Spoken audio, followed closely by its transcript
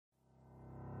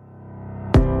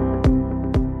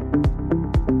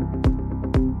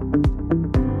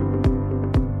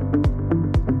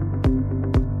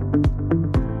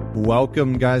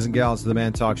Welcome, guys and gals, to the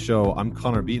Man Talk Show. I'm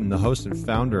Connor Beaton, the host and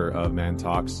founder of Man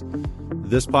Talks.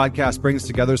 This podcast brings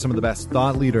together some of the best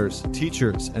thought leaders,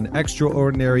 teachers, and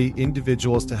extraordinary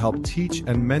individuals to help teach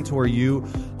and mentor you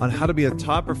on how to be a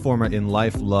top performer in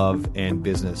life, love, and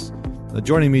business.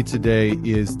 Joining me today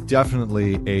is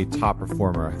definitely a top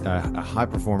performer, a high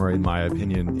performer in my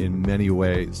opinion in many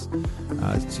ways.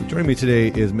 So joining me today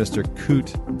is Mr.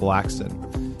 Kute Blackson.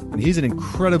 And he's an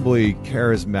incredibly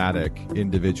charismatic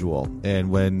individual.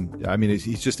 And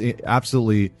he's just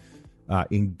absolutely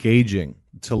engaging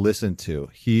to listen to.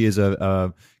 He is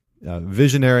a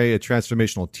visionary, a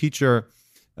transformational teacher.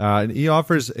 And he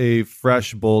offers a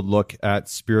fresh, bold look at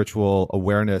spiritual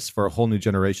awareness for a whole new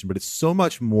generation. But it's so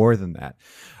much more than that.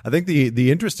 I think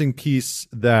the interesting piece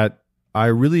that I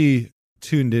really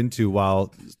tuned into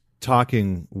while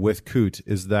talking with Kute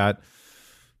is that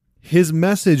his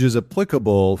message is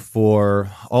applicable for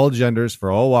all genders,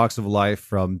 for all walks of life,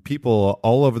 from people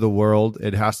all over the world.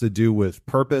 It has to do with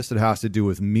purpose. It has to do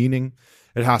with meaning.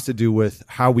 It has to do with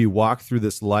how we walk through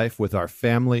this life with our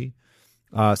family.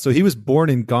 So he was born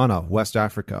in Ghana, West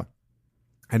Africa,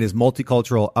 and his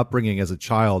multicultural upbringing as a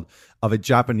child of a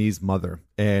Japanese mother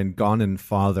and Ghanaian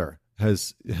father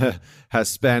has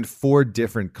spanned 4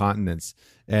 different continents.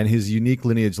 And his unique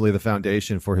lineage lay the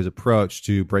foundation for his approach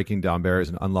to breaking down barriers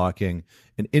and unlocking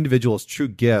an individual's true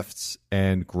gifts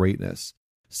and greatness.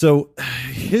 So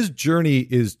his journey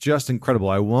is just incredible.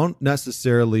 I won't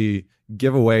necessarily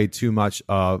give away too much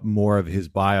more of his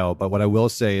bio, but what I will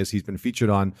say is he's been featured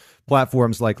on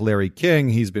platforms like Larry King.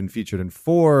 He's been featured in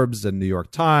Forbes and New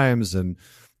York Times, and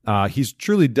he's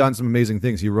truly done some amazing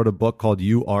things. He wrote a book called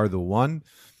You Are the One,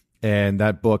 and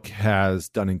that book has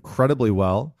done incredibly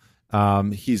well.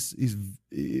 He's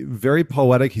very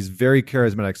poetic. He's a very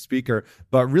charismatic speaker.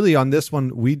 But really on this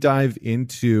one, we dive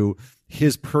into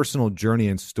his personal journey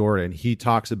and story. And he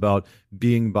talks about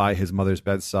being by his mother's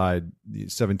bedside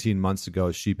 17 months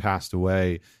ago. She passed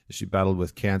away. She battled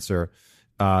with cancer,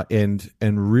 and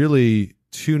really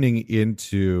tuning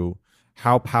into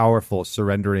how powerful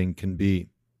surrendering can be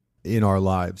in our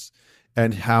lives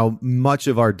and how much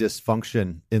of our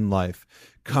dysfunction in life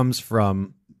comes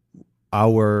from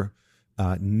our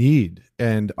need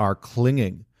and our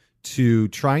clinging to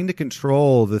trying to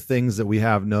control the things that we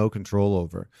have no control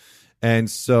over. And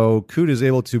so Kute is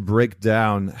able to break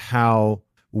down how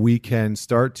we can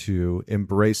start to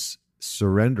embrace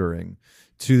surrendering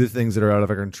to the things that are out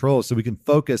of our control so we can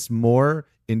focus more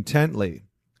intently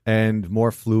and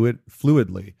more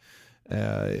fluidly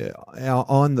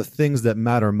on the things that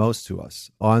matter most to us,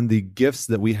 on the gifts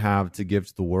that we have to give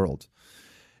to the world.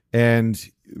 And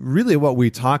really what we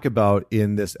talk about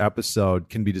in this episode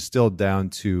can be distilled down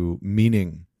to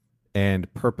meaning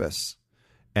and purpose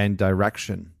and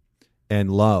direction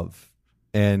and love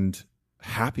and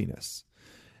happiness.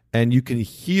 And you can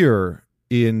hear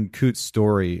in Kute's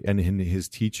story and in his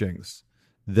teachings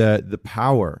the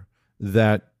power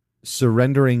that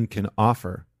surrendering can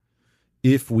offer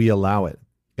if we allow it.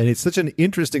 And it's such an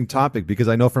interesting topic because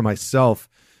I know for myself,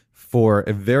 for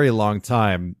a very long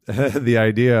time, the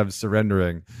idea of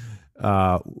surrendering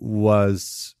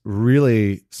was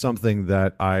really something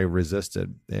that I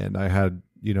resisted. And I had,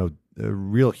 a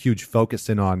real huge focus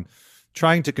in on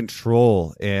trying to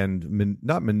control and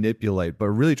not manipulate, but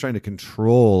really trying to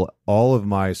control all of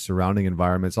my surrounding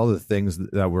environments, all the things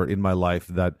that were in my life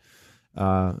that,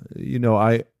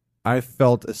 I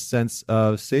felt a sense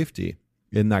of safety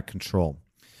in that control.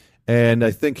 And I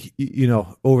think,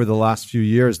 over the last few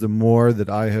years, the more that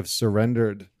I have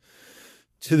surrendered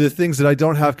to the things that I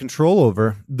don't have control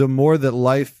over, the more that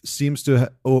life seems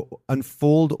to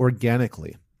unfold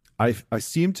organically. I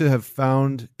seem to have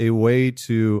found a way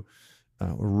to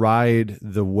ride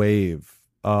the wave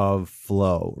of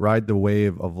flow, ride the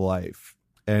wave of life.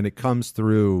 And it comes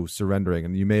through surrendering.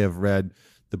 And you may have read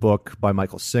the book by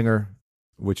Michael Singer,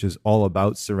 which is all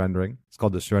about surrendering. It's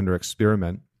called The Surrender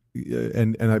Experiment.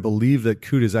 And I believe that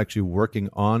Kute is actually working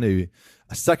on a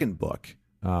second book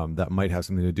that might have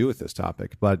something to do with this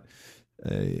topic. But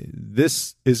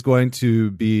this is going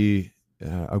to be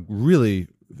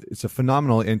it's a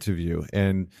phenomenal interview.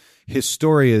 And his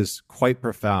story is quite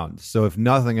profound. So if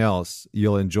nothing else,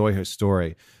 you'll enjoy his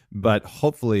story. But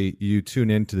hopefully you tune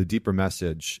into the deeper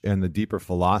message and the deeper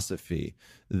philosophy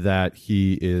that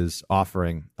he is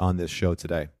offering on this show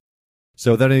today.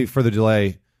 So without any further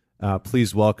delay,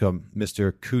 please welcome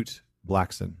Mr. Kute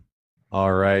Blackson.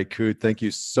 All right, Kute, thank you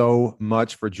so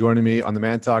much for joining me on the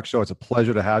Man Talk Show. It's a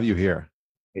pleasure to have you here.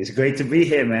 It's great to be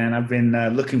here, man. I've been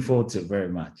looking forward to it very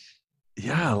much.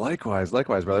 Yeah, likewise,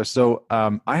 brother. So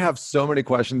I have so many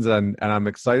questions and I'm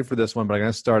excited for this one, but I'm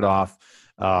going to start off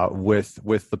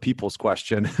with the people's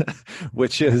question,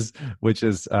 which is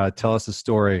tell us a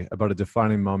story about a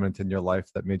defining moment in your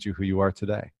life that made you who you are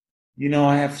today.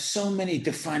 I have so many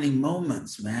defining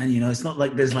moments, man. It's not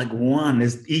like there's like one.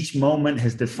 Each moment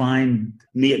has defined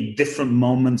me at different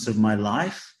moments of my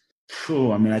life.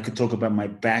 Phew, I mean, I could talk about my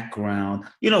background.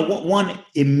 One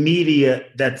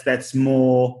immediate that's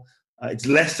more. It's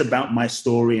less about my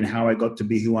story and how I got to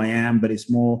be who I am, but it's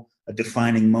more a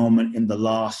defining moment in the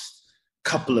last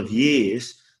couple of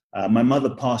years. My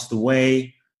mother passed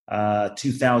away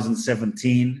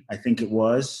 2017, I think it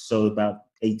was. So about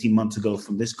 18 months ago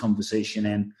from this conversation.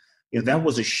 And that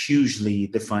was a hugely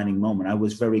defining moment. I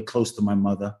was very close to my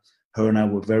mother. Her and I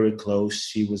were very close.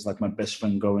 She was like my best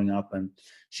friend growing up, and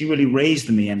she really raised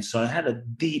me. And so I had a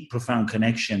deep, profound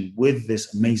connection with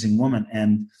this amazing woman.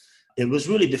 And it was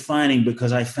really defining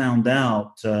because I found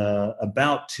out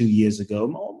about 2 years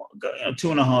ago,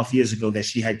 2.5 years ago, that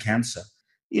she had cancer.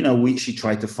 She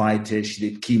tried to fight it. She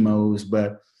did chemos,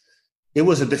 but it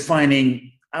was a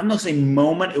defining, I'm not saying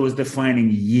moment, it was a defining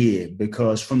year,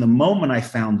 because from the moment I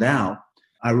found out,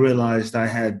 I realized I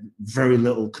had very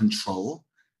little control.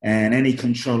 And any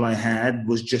control I had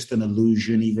was just an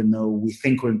illusion. Even though we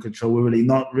think we're in control, we're really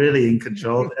not really in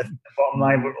control. At the bottom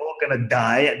line, we're all going to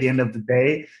die at the end of the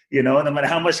day. No matter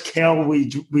how much kale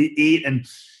we eat and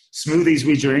smoothies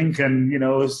we drink and,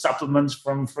 supplements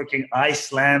from freaking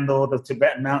Iceland or the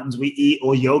Tibetan mountains we eat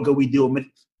or yoga we do,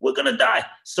 we're going to die.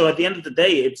 So at the end of the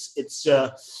day, it's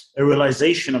a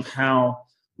realization of how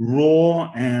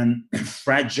raw and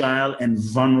fragile and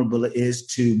vulnerable it is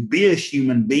to be a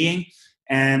human being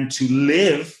and to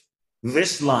live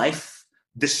this life,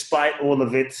 despite all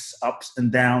of its ups and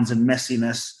downs and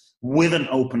messiness, with an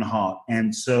open heart.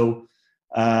 And so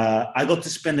I got to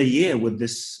spend a year with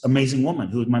this amazing woman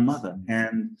who was my mother.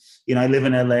 And, I live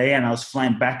in LA, and I was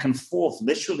flying back and forth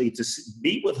literally to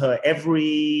be with her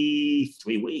every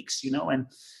 3 weeks, and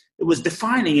it was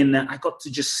defining in that I got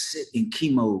to just sit in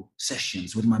chemo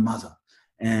sessions with my mother.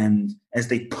 And as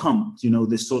they pumped,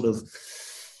 this sort of,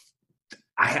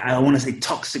 I want to say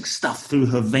toxic stuff through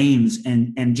her veins,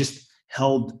 and just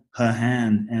held her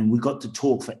hand. And we got to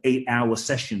talk for 8-hour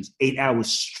sessions, 8 hours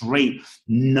straight,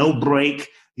 no break.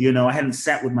 I hadn't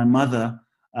sat with my mother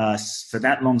for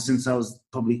that long since I was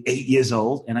probably 8 years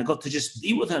old. And I got to just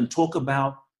be with her and talk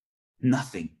about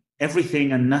nothing,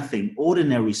 everything and nothing,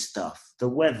 ordinary stuff, the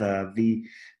weather,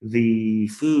 the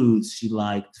foods she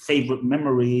liked, favorite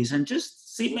memories, and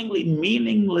just seemingly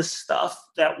meaningless stuff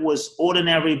that was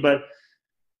ordinary, but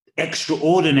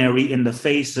extraordinary in the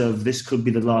face of this could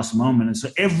be the last moment. And so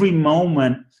every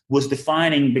moment was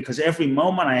defining, because every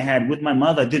moment I had with my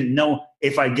mother, I didn't know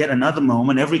if I'd get another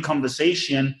moment. Every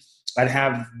conversation I'd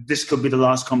have, this could be the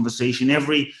last conversation.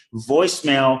 Every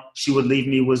voicemail she would leave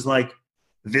me was like,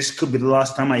 this could be the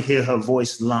last time I hear her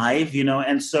voice live,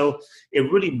 And so it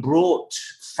really brought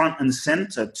front and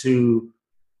center to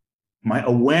my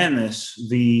awareness,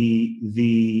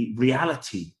 the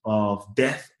reality of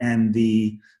death and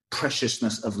the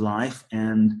preciousness of life,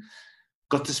 and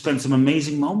got to spend some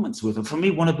amazing moments with her. For me,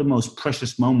 one of the most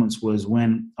precious moments was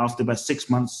when, after about 7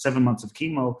 months of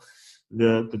chemo,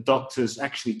 the doctors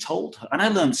actually told her, and I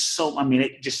learned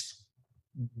it just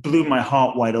blew my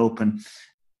heart wide open.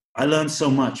 I learned so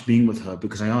much being with her,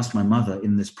 because I asked my mother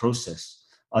in this process,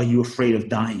 are you afraid of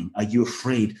dying? Are you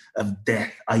afraid of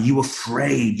death? Are you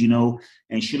afraid,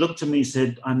 And she looked at me and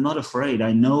said, I'm not afraid.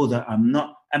 I know that I'm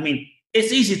not.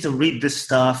 It's easy to read this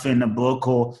stuff in a book,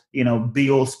 or, be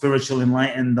all spiritual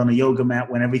enlightened on a yoga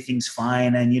mat when everything's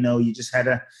fine and, you just had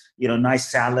a, nice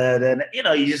salad and,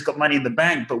 you just got money in the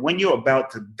bank. But when you're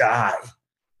about to die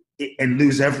and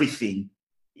lose everything,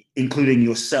 including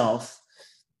yourself,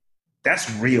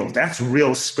 that's real. That's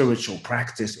real spiritual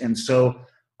practice. And so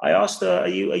I asked her, are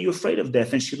you afraid of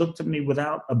death? And she looked at me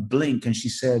without a blink and she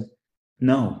said,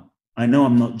 no, I know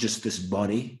I'm not just this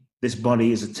body. This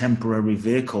body is a temporary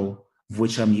vehicle of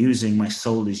which I'm using, my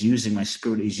soul is using, my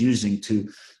spirit is using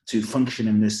to function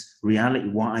in this reality.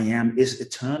 What I am is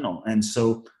eternal. And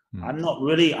so I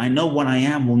know what I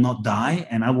am will not die,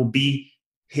 and I will be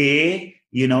here,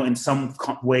 in some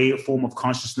way, form of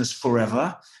consciousness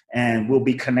forever, and we'll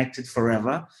be connected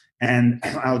forever, and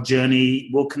our journey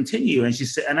will continue. And she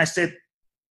said, and I said,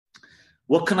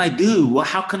 what can I do? Well,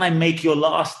 how can I make your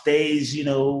last days,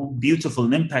 beautiful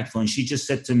and impactful? And she just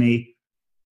said to me,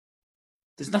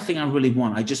 there's nothing I really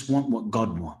want. I just want what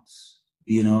God wants,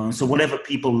 And so whatever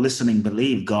people listening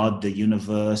believe, God, the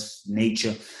universe,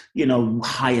 nature,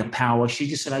 higher power, she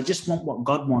just said, I just want what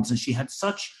God wants. And she had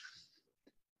such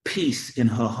peace in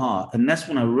her heart. And that's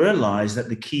when I realized that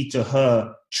the key to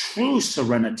her true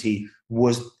serenity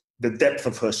was the depth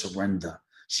of her surrender.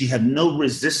 She had no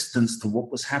resistance to what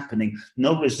was happening,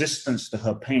 no resistance to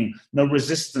her pain, no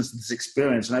resistance to this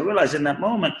experience. And I realized in that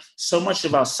moment, so much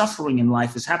of our suffering in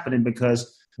life is happening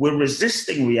because we're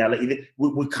resisting reality.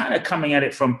 We're kind of coming at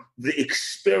it from the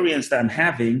experience that I'm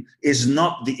having is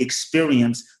not the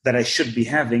experience that I should be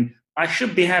having. I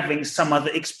should be having some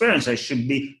other experience. I should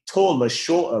be taller,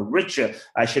 shorter, richer.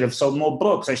 I should have sold more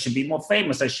books. I should be more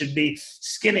famous. I should be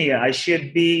skinnier. I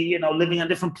should be, living in a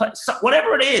different place,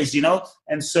 whatever it is,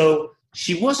 And so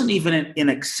she wasn't even in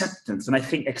acceptance. And I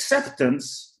think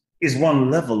acceptance is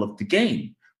one level of the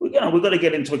game. We've got to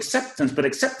get into acceptance, but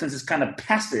acceptance is kind of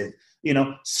passive.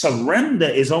 Surrender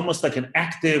is almost like an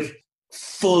active,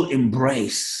 full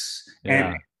embrace.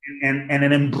 Yeah. And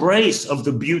an embrace of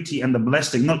the beauty and the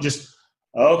blessing, not just,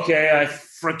 okay, I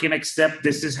freaking accept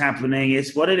this is happening.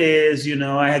 It's what it is.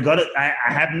 I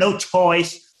have no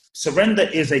choice. Surrender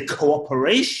is a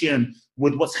cooperation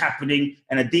with what's happening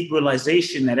and a deep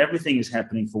realization that everything is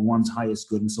happening for one's highest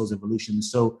good and soul's evolution.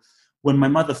 So when my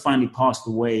mother finally passed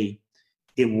away,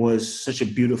 it was such a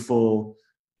beautiful,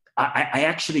 I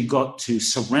actually got to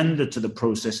surrender to the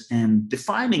process and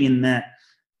defining in that.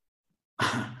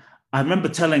 I remember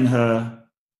telling her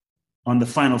on the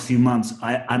final few months,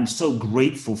 I'm so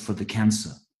grateful for the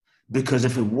cancer, because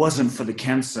if it wasn't for the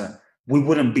cancer, we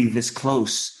wouldn't be this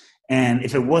close. And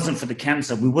if it wasn't for the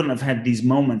cancer, we wouldn't have had these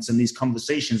moments and these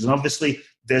conversations. And obviously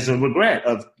there's a regret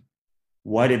of,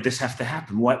 why did this have to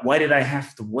happen? Why did I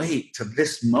have to wait to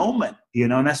this moment?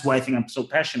 And that's why I think I'm so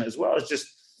passionate as well. It's just,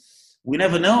 we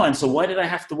never know. And so why did I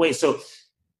have to wait? So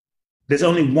there's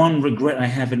only one regret I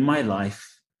have in my life.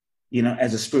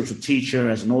 As a spiritual teacher,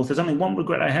 as an author, there's only one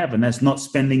regret I have, and that's not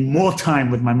spending more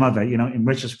time with my mother, in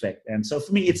retrospect. And so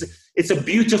for me, it's a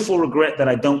beautiful regret that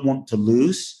I don't want to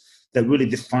lose, that really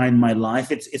defined my life.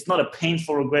 It's not a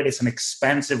painful regret. It's an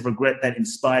expansive regret that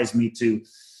inspires me to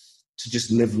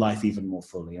just live life even more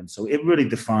fully. And so it really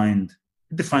defined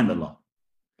a lot.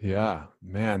 Yeah,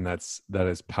 man, that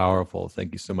is powerful.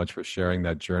 Thank you so much for sharing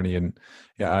that journey. And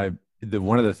yeah,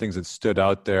 one of the things that stood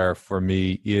out there for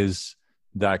me is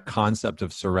that concept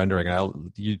of surrendering.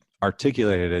 You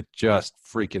articulated it just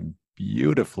freaking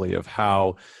beautifully, of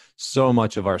how so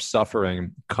much of our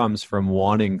suffering comes from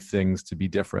wanting things to be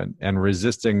different and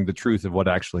resisting the truth of what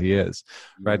actually is,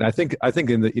 right? And I think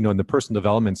in the in the personal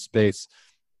development space,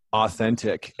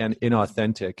 authentic and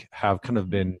inauthentic have kind of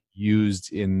been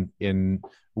used in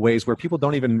ways where people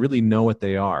don't even really know what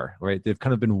they are, right? They've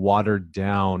kind of been watered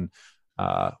down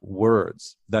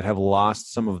words that have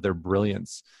lost some of their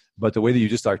brilliance. But the way that you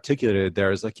just articulated it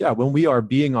there is like, yeah, when we are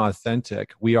being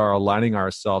authentic, we are aligning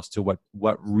ourselves to what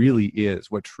really is,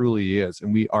 what truly is.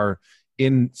 And we are,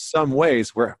 in some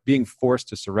ways, we're being forced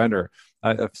to surrender.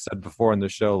 I've said before in the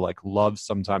show, like, love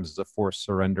sometimes is a forced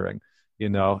surrendering,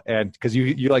 and because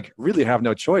you like really have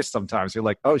no choice sometimes. You're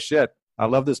like, oh shit, I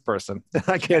love this person.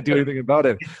 I can't do anything about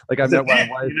it. Like, I met my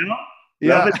wife.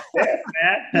 Yeah.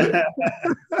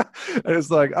 And it's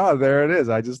like, oh, there it is.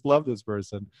 I just love this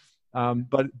person.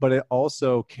 But it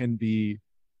also can be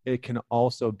an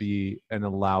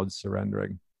allowed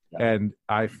surrendering. Yeah. And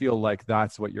I feel like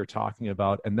that's what you're talking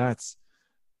about. And that's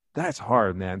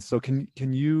hard, man. So can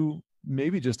you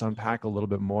maybe just unpack a little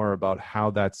bit more about how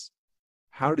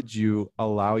did you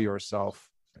allow yourself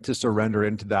to surrender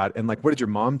into that? And like, what did your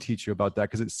mom teach you about that?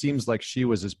 Because it seems like she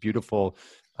was this beautiful.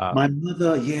 My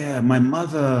mother,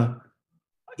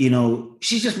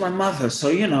 she's just my mother. So,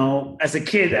 as a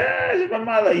kid, she's my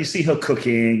mother. You see her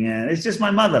cooking and it's just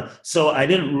my mother. So I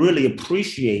didn't really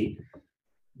appreciate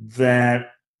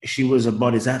that she was a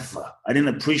bodhisattva. I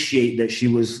didn't appreciate that she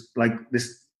was like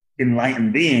this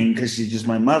enlightened being because she's just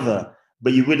my mother.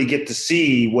 But you really get to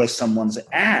see where someone's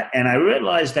at. And I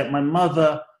realized that my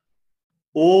mother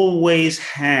always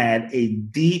had a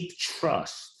deep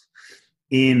trust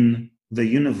in the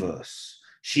universe.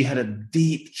 She had a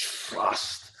deep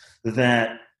trust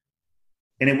that,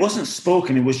 and it wasn't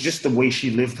spoken, it was just the way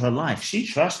she lived her life. She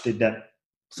trusted that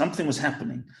something was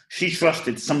happening. She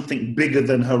trusted something bigger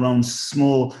than her own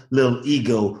small little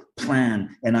ego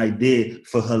plan and idea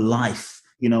for her life.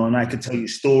 And I could tell you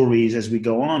stories as we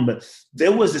go on, but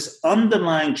there was this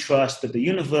underlying trust that the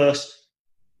universe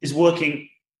is working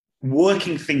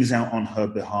things out on her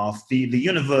behalf. The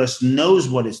universe knows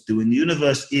what it's doing. The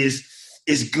universe is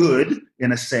good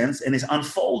in a sense and is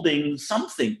unfolding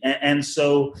something. And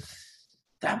so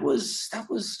that was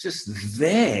just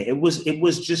there. It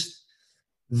was just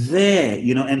there,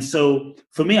 And so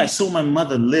for me, I saw my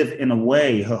mother live in a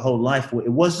way her whole life where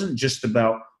it wasn't just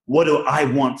about what do I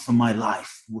want for my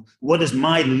life? What is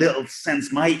my little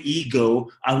sense, my ego?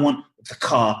 I want the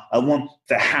car. I want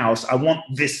the house. I want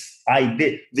this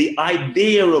idea, the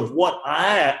idea of what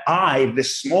I,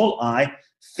 this small I,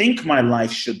 think my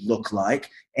life should look like.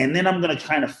 And then I'm going to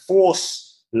kind of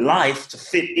force life to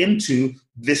fit into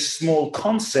this small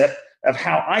concept of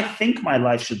how I think my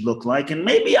life should look like. And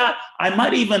maybe I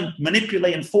might even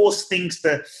manipulate and force things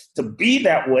to be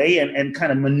that way and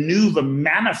kind of maneuver,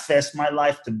 manifest my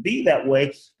life to be that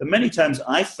way. But many times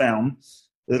I found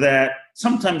that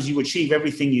sometimes you achieve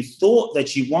everything you thought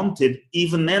that you wanted,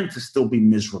 even then to still be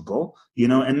miserable,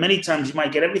 and many times you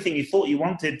might get everything you thought you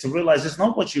wanted to realize it's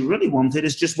not what you really wanted.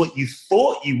 It's just what you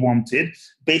thought you wanted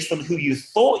based on who you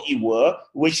thought you were,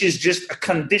 which is just a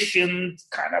conditioned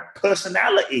kind of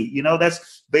personality,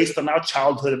 that's based on our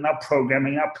childhood and our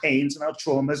programming, our pains and our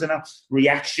traumas and our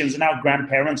reactions and our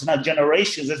grandparents and our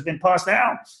generations that's been passed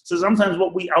down. So sometimes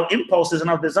our impulses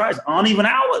and our desires aren't even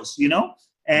ours,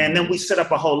 And then we set up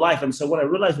a whole life. And so what I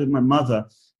realized with my mother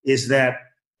is that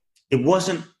it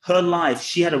wasn't her life.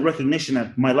 She had a recognition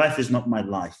that my life is not my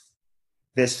life.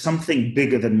 There's something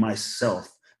bigger than myself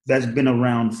that's been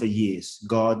around for years.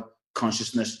 God,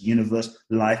 consciousness, universe,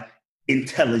 life,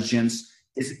 intelligence.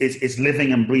 It's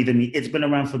living and breathing me. It's been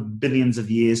around for billions of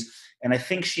years. And I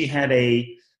think she had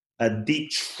a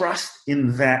deep trust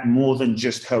in that more than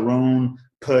just her own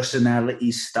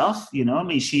personality stuff,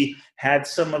 she had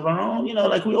some of her own,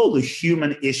 like we all do,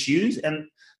 human issues. And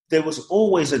there was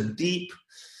always a deep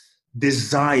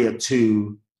desire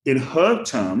to, in her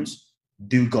terms,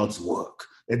 do God's work,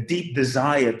 a deep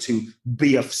desire to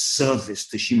be of service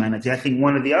to humanity. I think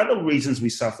one of the other reasons we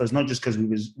suffer is not just because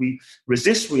we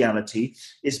resist reality,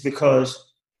 it's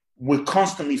because we're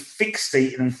constantly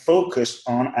fixated and focused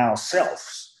on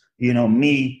ourselves.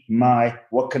 Me, my,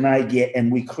 what can I get?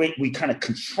 And we kind of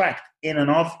contract in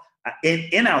and off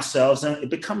in ourselves, and it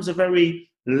becomes a very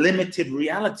limited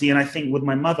reality. And I think with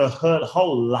my mother, her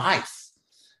whole life,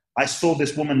 I saw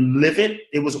this woman live it.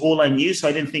 It was all I knew, so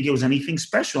I didn't think it was anything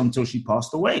special until she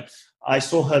passed away. I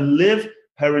saw her live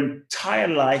her entire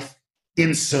life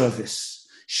in service.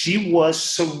 She was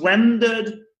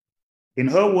surrendered, in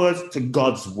her words, to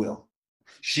God's will.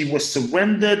 She was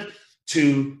surrendered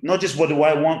to not just what do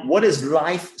I want, what is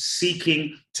life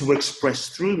seeking to express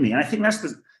through me? And I think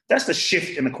that's the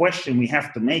shift in the question we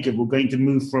have to make if we're going to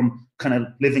move from kind of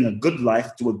living a good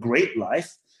life to a great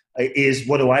life, is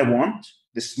what do I want,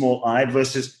 the small I,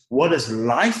 versus what does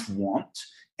life want?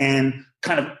 And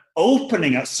kind of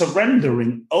opening ourselves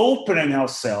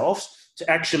to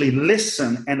actually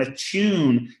listen and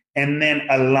attune and then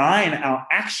align our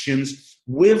actions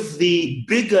with the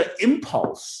bigger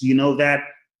impulse, that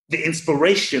the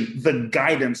inspiration, the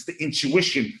guidance, the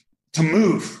intuition to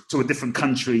move to a different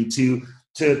country, to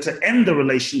end the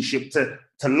relationship, to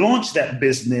launch that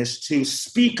business, to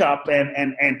speak up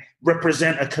and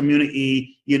represent a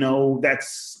community,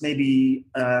 that's maybe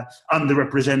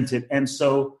underrepresented. And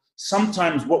so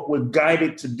sometimes what we're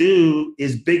guided to do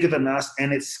is bigger than us,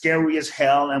 and it's scary as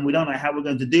hell, and we don't know how we're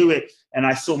going to do it. And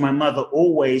I saw my mother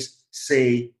always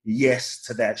say yes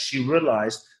to that. She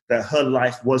realized that her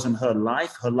life wasn't her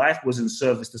life. Her life was in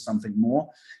service to something more.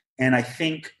 And I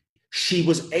think she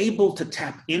was able to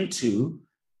tap into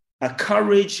a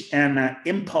courage and an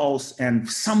impulse and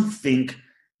something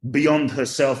beyond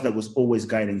herself that was always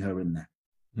guiding her in that.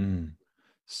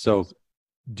 So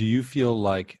do you feel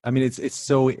like, it's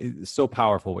so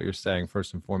powerful what you're saying,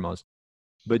 first and foremost,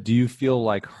 but do you feel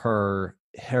like her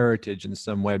heritage in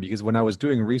some way? Because when I was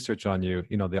doing research on you,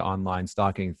 the online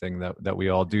stalking thing that we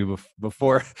all do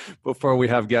before we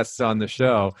have guests on the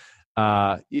show,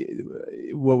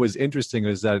 what was interesting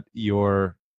is that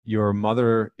your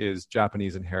mother is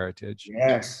Japanese in heritage,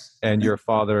 yes, and your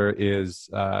father is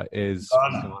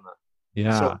Ghana.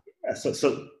 Yeah.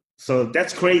 So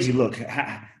that's crazy. Look,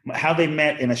 how they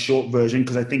met in a short version,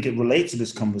 because I think it relates to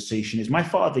this conversation, is my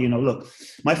father, look,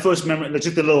 my first memory,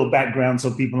 just a little background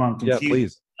so people aren't confused. Yeah,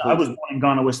 please. I was born in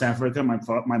Ghana, West Africa. My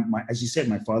as you said,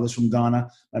 my father's from Ghana.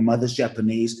 My mother's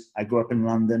Japanese. I grew up in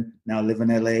London. Now I live in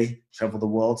LA, travel the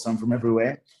world, so I'm from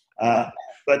everywhere.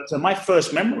 But my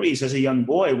first memories as a young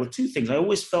boy were two things. I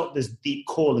always felt this deep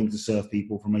calling to serve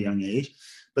people from a young age.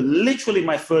 But literally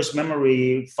my first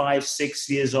memory, 5, 6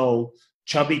 years old,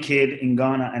 chubby kid in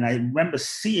Ghana, and I remember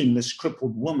seeing this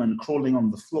crippled woman crawling on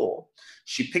the floor.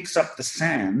 She picks up the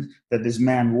sand that this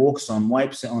man walks on,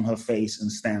 wipes it on her face,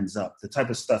 and stands up. The type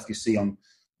of stuff you see on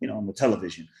the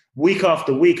television. Week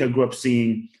after week, I grew up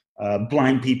seeing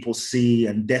blind people see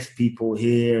and deaf people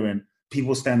hear, and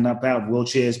people stand up out of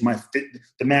wheelchairs.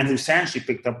 The man whose sand she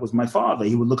picked up was my father.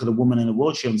 He would look at a woman in a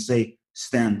wheelchair and say,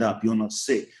 "Stand up, you're not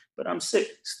sick." But I'm sick.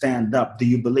 Stand up. Do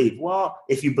you believe? Well,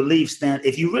 if you believe, stand.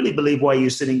 If you really believe, why are you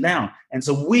sitting down? And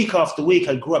so week after week,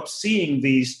 I grew up seeing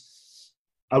these,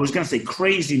 I was going to say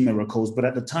crazy miracles, but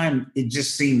at the time, it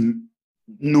just seemed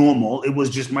normal. It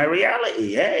was just my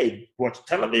reality. Hey, watch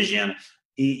television,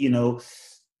 eat,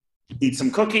 eat some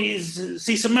cookies,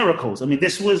 see some miracles. I mean,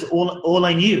 this was all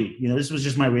I knew. This was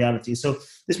just my reality. So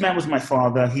this man was my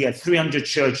father. He had 300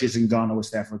 churches in Ghana,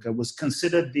 West Africa, was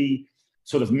considered the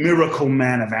sort of miracle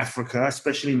man of Africa,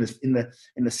 especially in the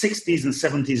 60s and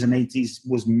 70s and 80s,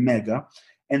 was mega.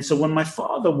 And so when my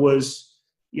father was,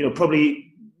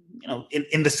 probably,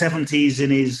 in the 70s,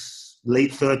 in his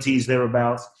late 30s,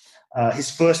 thereabouts, his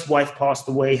first wife passed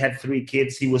away, had 3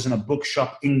 kids. He was in a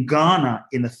bookshop in Ghana,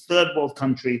 in a third world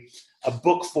country. A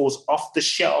book falls off the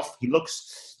shelf.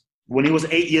 When he was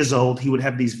 8 years old, he would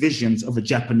have these visions of a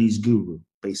Japanese guru,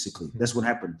 basically. That's what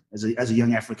happened as a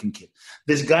young African kid.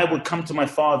 This guy would come to my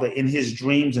father in his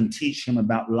dreams and teach him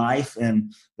about life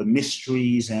and the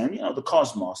mysteries and, the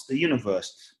cosmos, the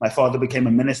universe. My father became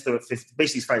a minister at 15,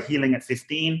 basically started healing at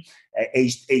 15. At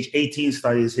age 18,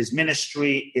 started his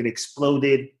ministry. It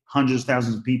exploded, hundreds of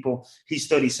thousands of people. He's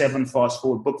 37, fast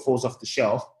forward, book falls off the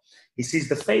shelf. He sees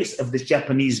the face of this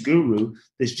Japanese guru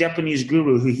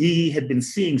who he had been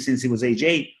seeing since he was age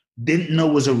 8, didn't know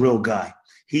was a real guy.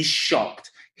 He's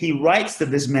shocked. He writes to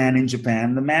this man in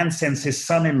Japan. The man sends his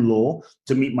son-in-law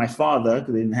to meet my father,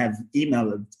 because they didn't have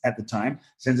email at the time,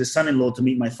 sends his son-in-law to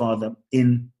meet my father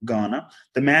in Ghana.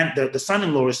 The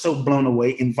son-in-law is so blown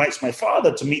away, invites my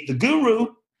father to meet the guru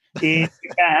in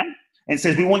Japan, and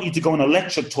says, we want you to go on a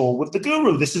lecture tour with the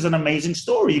guru. This is an amazing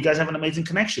story. You guys have an amazing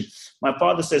connection. My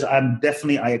father says, I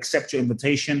accept your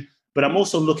invitation, but I'm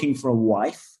also looking for a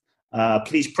wife.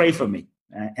 Please pray for me.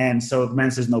 And so the man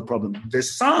says, no problem. The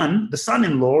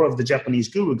son-in-law of the Japanese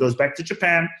guru, goes back to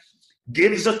Japan,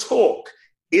 gives a talk.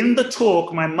 In the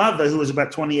talk, my mother, who was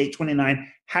about 28,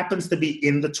 29, happens to be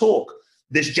in the talk.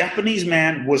 This Japanese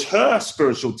man was her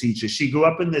spiritual teacher. She grew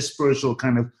up in this spiritual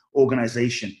kind of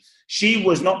organization. She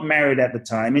was not married at the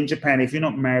time. In Japan, if you're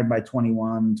not married by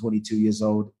 21, 22 years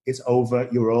old, it's over.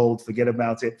 You're old. Forget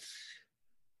about it.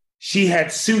 She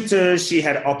had suitors. She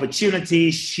had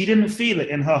opportunities. She didn't feel it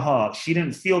in her heart. She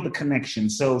didn't feel the connection.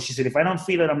 So she said, if I don't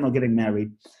feel it, I'm not getting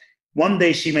married. One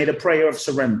day she made a prayer of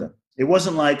surrender. It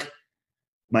wasn't like,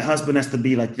 my husband has to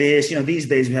be like this. These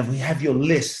days we have your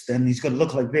list, and he's got to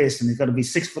look like this, and he's got to be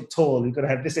 6 foot tall. He's got to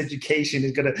have this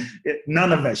education.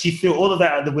 None of that. She threw all of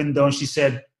that out the window, and she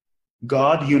said,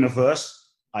 God, universe,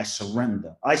 I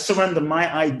surrender. I surrender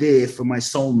my idea for my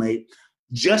soulmate.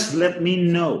 Just let me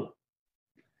know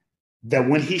that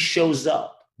when he shows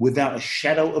up, without a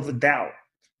shadow of a doubt,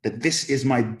 that this is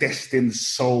my destined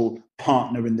soul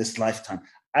partner in this lifetime.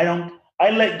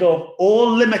 I let go of all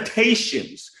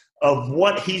limitations of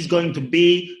what he's going to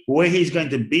be, where he's going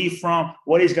to be from,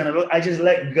 what he's going to look. I just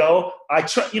let go. I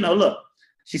trust, look,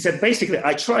 she said, basically,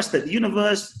 I trust that the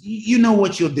universe, you know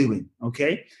what you're doing,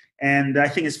 okay? And I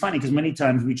think it's funny because many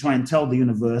times we try and tell the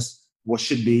universe what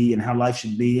should be and how life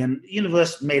should be. And the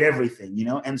universe made everything,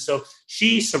 And so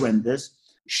she surrenders.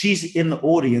 She's in the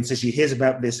audience as she hears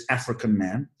about this African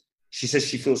man. She says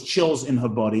she feels chills in her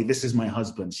body. This is my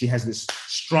husband. She has this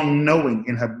strong knowing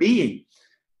in her being.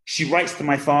 She writes to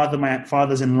my father. My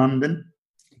father's in London.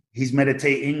 He's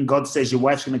meditating. God says, your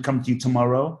wife's going to come to you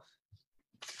tomorrow.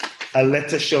 A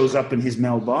letter shows up in his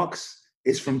mailbox.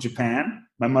 It's from Japan.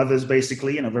 My mother's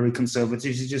basically, very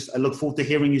conservative. She's just, I look forward to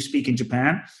hearing you speak in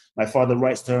Japan. My father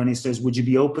writes to her and he says, would you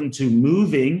be open to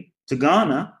moving to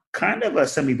Ghana? Kind of a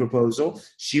semi-proposal.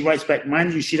 She writes back,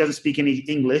 mind you, she doesn't speak any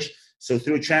English. So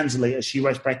through a translator, she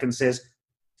writes back and says,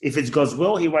 if it's God's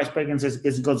will, he writes back and says,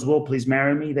 it's God's will, please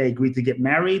marry me. They agree to get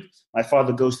married. My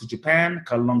father goes to Japan,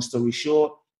 cut a long story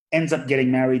short, ends up getting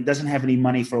married, doesn't have any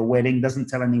money for a wedding, doesn't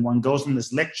tell anyone, goes on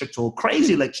this lecture tour,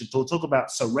 crazy lecture tour, talk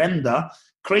about surrender,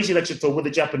 crazy lecture tour with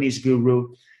a Japanese guru.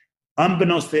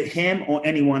 Unbeknownst to him or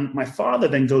anyone, my father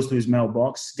then goes to his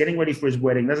mailbox, getting ready for his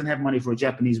wedding, doesn't have money for a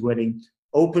Japanese wedding,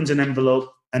 opens an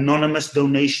envelope, anonymous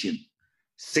donation,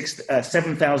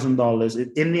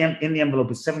 $7,000. In the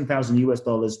envelope is $7,000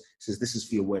 US, says this is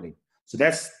for your wedding. So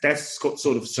that's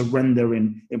sort of surrender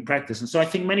in practice. And so I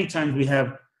think many times we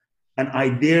have an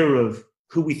idea of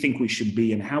who we think we should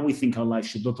be and how we think our life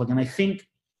should look like. And I think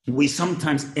we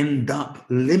sometimes end up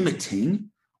limiting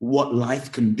what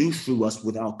life can do through us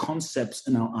with our concepts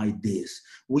and our ideas.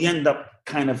 We end up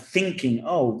kind of thinking,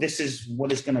 oh, this is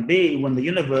what it's going to be, when the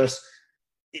universe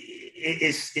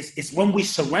it's when we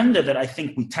surrender that I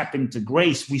think we tap into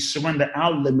grace. We surrender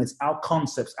our limits, our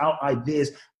concepts, our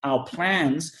ideas, our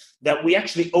plans, that we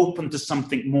actually open to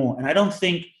something more. And I don't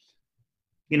think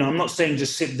I'm not saying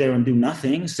just sit there and do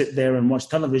nothing, sit there and watch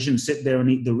television, sit there and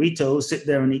eat Doritos, sit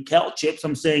there and eat kelp chips.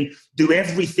 I'm saying do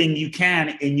everything you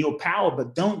can in your power,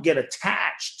 but don't get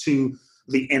attached to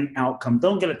the end outcome.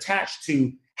 Don't get attached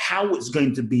to how it's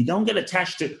going to be. Don't get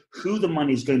attached to who the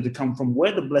money is going to come from,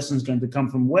 where the blessing is going to come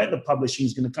from, where the publishing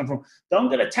is going to come from. Don't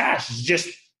get attached. Just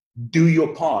do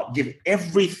your part. Give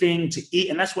everything to eat.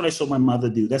 And that's what I saw my mother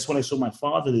do. That's what I saw my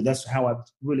father do. That's how I've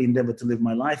really endeavored to live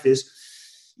my life is,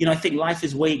 I think life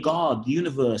is way God, the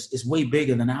universe is way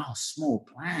bigger than our small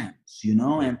plans,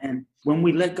 and when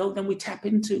we let go, then we tap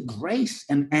into grace.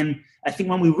 And I think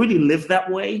when we really live that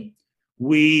way,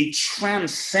 we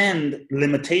transcend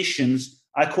limitations.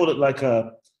 I call it like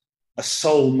a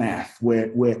soul math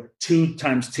where 2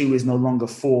 times 2 is no longer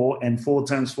 4 and 4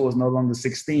 times 4 is no longer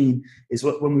 16 is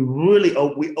when we really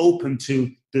we open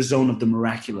to the zone of the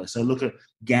miraculous. I look at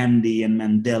Gandhi and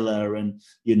Mandela and,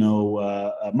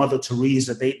 Mother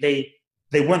Teresa. They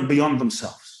went beyond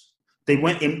themselves. They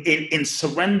went in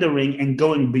surrendering and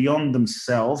going beyond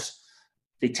themselves.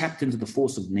 They tapped into the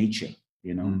force of nature,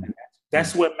 and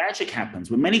that's where magic happens.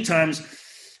 Where many times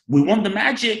we want the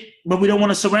magic, but we don't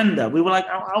want to surrender. We were like,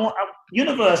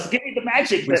 universe, give me the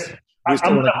magic. I'm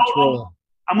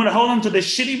going to hold on to this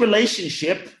shitty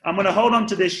relationship. I'm going to hold on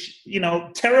to this,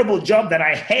 terrible job that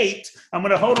I hate. I'm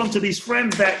going to hold on to these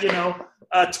friends that,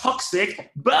 are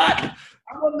toxic, but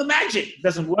I want the magic. It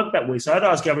doesn't work that way. So I'd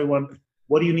ask everyone,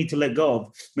 what do you need to let go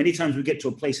of? Many times we get to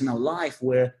a place in our life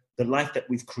where the life that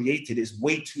we've created is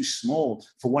way too small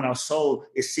for what our soul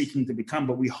is seeking to become,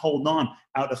 but we hold on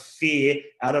out of fear,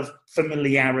 out of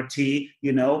familiarity,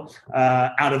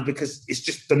 because it's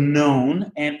just the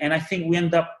known. And I think we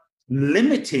end up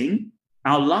limiting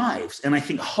our lives. And I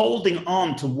think holding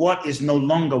on to what is no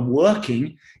longer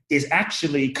working is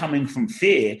actually coming from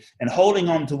fear. And holding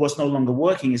on to what's no longer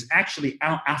working is actually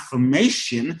our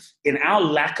affirmation in our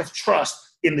lack of trust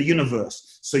in the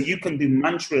universe. So you can do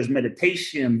mantras,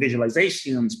 meditation,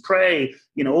 visualizations, pray,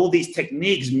 all these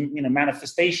techniques,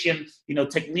 manifestation,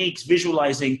 techniques,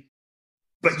 visualizing.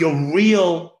 But your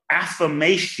real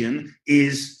affirmation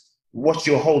is what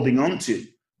you're holding on to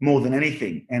more than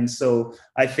anything. And so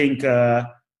I think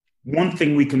one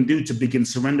thing we can do to begin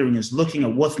surrendering is looking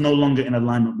at what's no longer in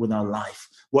alignment with our life,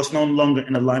 what's no longer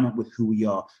in alignment with who we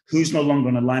are, who's no longer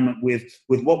in alignment with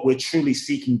what we're truly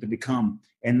seeking to become.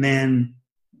 And then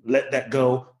let that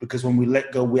go, because when we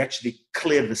let go, we actually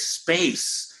clear the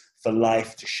space for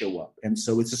life to show up. And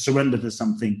so it's a surrender to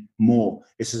something more.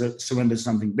 It's a surrender to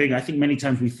something bigger. I think many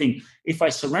times we think, if I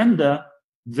surrender,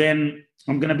 then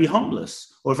I'm going to be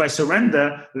homeless. Or if I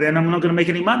surrender, then I'm not going to make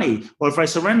any money. Or if I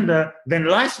surrender, then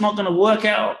life's not going to work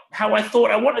out how I thought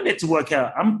I wanted it to work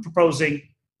out. I'm proposing,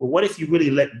 well, what if you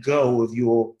really let go of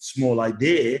your small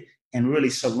idea and really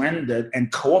surrendered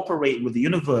and cooperate with the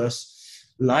universe?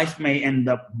 Life may end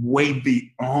up way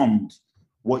beyond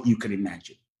what you can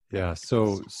imagine. Yeah,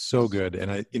 so good.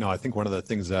 And I think one of the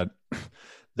things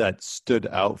that stood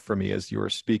out for me as you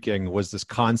were speaking was this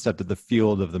concept of the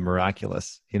field of the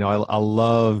miraculous. I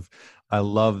love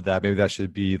that. Maybe that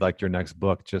should be like your next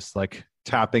book, just like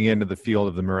tapping into the field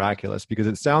of the miraculous, because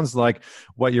it sounds like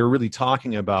what you're really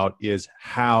talking about is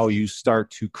how you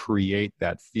start to create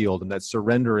that field, and that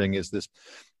surrendering is this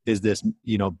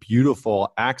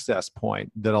beautiful access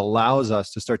point that allows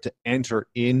us to start to enter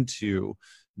into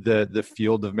the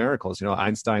field of miracles.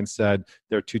 Einstein said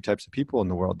there are 2 types of people in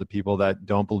the world: the people that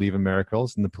don't believe in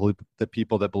miracles, and the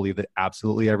people that believe that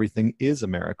absolutely everything is a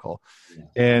miracle.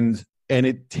 Yeah. And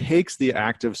it takes the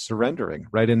act of surrendering,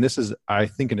 right? And this is, I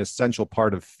think, an essential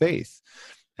part of faith.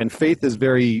 And faith is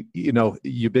very,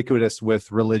 ubiquitous with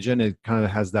religion. It kind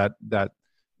of has that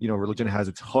religion has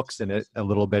its hooks in it a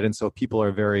little bit. And so people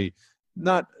are very,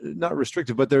 not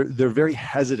restrictive, but they're very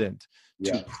hesitant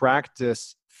to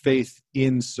practice faith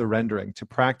in surrendering, to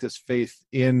practice faith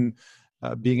in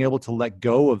being able to let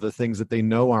go of the things that they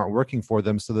know aren't working for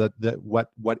them, so that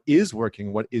what is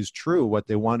working, what is true, what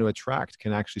they want to attract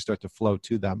can actually start to flow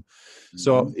to them. Mm-hmm.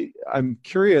 So I'm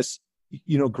curious,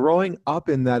 growing up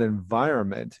in that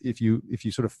environment, if you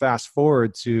sort of fast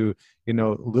forward to,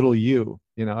 little you,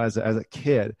 as a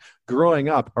kid, growing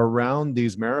up around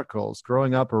these miracles,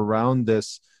 growing up around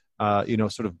this,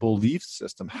 sort of belief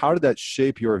system, how did that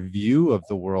shape your view of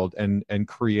the world and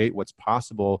create what's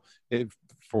possible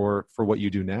for what you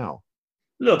do now?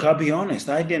 Look, I'll be honest.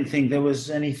 I didn't think there was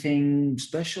anything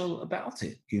special about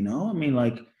it. I mean,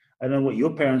 like, I don't know what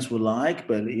your parents were like,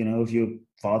 but, if your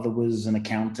father was an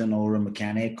accountant or a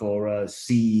mechanic or a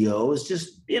CEO, it's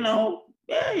just,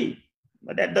 hey,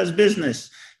 my dad does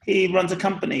business. He runs a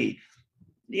company,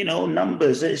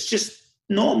 numbers. It's just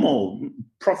normal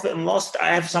profit and loss. I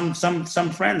have some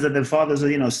friends that their fathers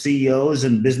are, CEOs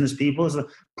and business people. So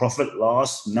profit,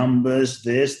 loss, numbers,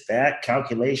 this, that,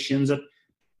 calculations.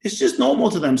 It's just normal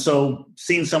to them. So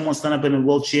seeing someone stand up in a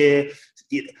wheelchair,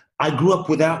 I grew up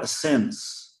without a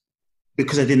sense,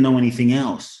 because I didn't know anything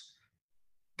else,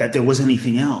 that there was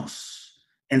anything else.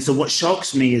 And so what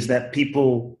shocks me is that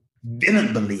people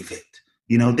didn't believe it.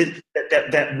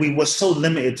 That we were so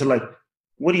limited to, like,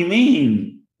 what do you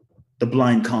mean the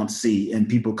blind can't see and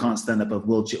people can't stand up in a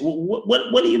wheelchair?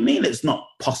 What do you mean it's not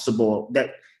possible?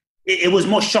 That it was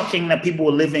more shocking that people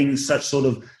were living such sort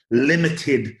of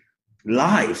limited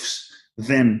lives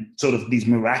than sort of these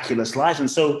miraculous lives. And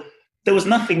so there was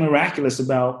nothing miraculous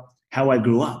about how I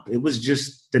grew up. It was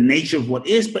just the nature of what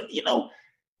is. But,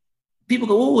 people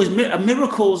go, always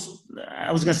miracles.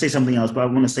 I was going to say something else, but I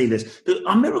want to say this.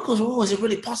 Are miracles always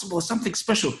really possible? Something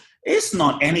special? It's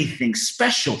not anything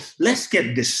special. Let's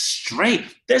get this straight.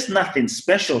 There's nothing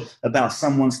special about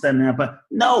someone standing up. But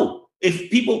no, if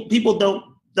people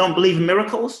don't believe in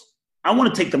miracles, I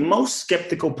want to take the most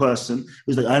skeptical person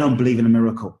who's like, I don't believe in a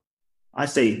miracle. I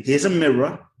say, here's a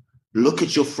mirror. Look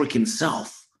at your freaking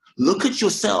self. Look at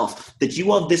yourself, that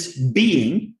you are this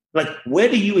being. Like, where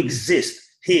do you exist?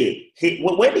 Here,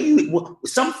 where do you,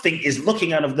 something is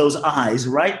looking out of those eyes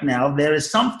right now. There is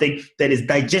something that is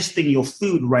digesting your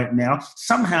food right now.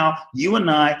 Somehow you and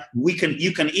I,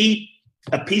 you can eat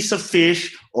a piece of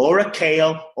fish or a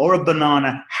kale or a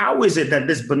banana. How is it that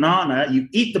this banana, you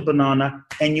eat the banana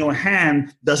and your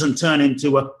hand doesn't turn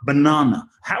into a banana?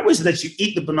 How is it that you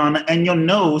eat the banana and your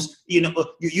nose, you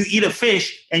eat a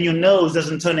fish and your nose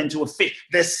doesn't turn into a fish?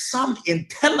 There's some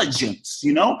intelligence,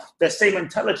 that same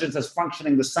intelligence that's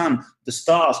functioning the sun, the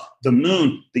stars, the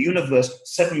moon, the universe,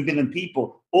 7 billion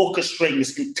people orchestrating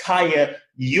this entire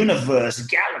universe,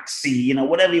 galaxy,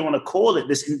 whatever you want to call it,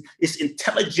 this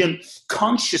intelligent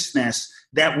consciousness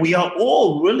that we are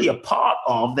all really a part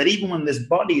of, that even when this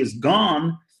body is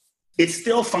gone, it's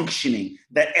still functioning,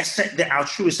 that our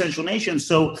true essential nature.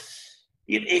 So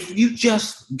if you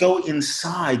just go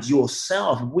inside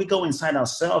yourself, we go inside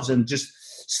ourselves and just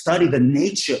study the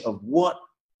nature of what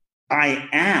I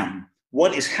am,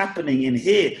 what is happening in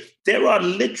here. There are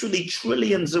literally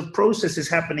trillions of processes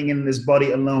happening in this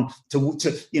body alone.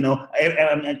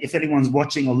 If anyone's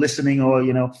watching or listening or,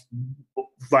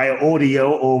 via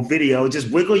audio or video, just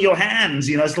wiggle your hands.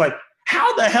 It's like,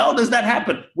 how the hell does that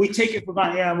happen? We take it for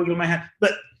granted. Yeah, wiggle my hand.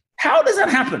 But how does that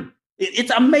happen?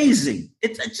 It's amazing.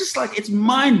 It's just like, it's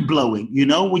mind blowing,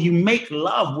 when you make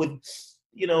love with,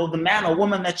 the man or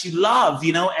woman that you love,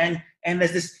 and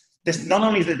there's not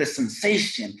only the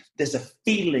sensation, there's a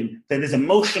feeling, there's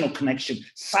emotional connection,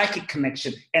 psychic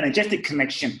connection, energetic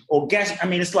connection, orgasm. I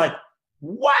mean, it's like,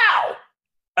 wow.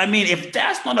 I mean, if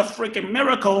that's not a freaking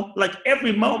miracle, like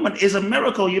every moment is a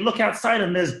miracle. You look outside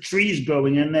and there's trees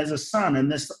growing and there's a sun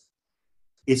and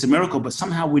it's a miracle, but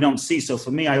somehow we don't see. So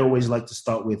for me, I always like to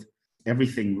start with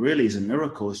everything really is a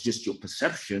miracle. It's just your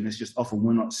perception. It's just often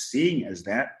we're not seeing as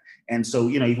that. And so,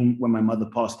 even when my mother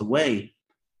passed away,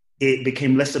 it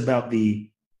became less about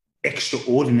the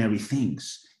extraordinary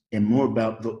things and more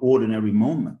about the ordinary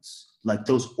moments. Like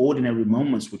those ordinary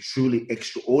moments were truly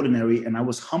extraordinary. And I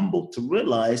was humbled to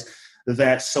realize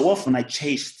that so often I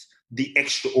chased the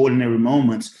extraordinary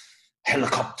moments,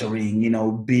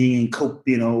 helicoptering, being in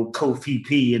Koh Phi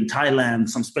Phi in Thailand,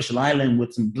 some special island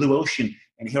with some blue ocean.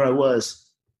 And here I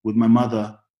was with my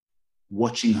mother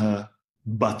watching her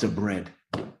butter bread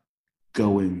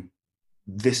going,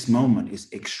 this moment is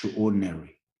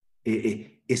extraordinary.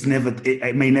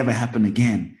 It may never happen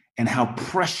again. And how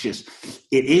precious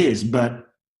it is, but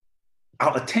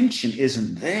our attention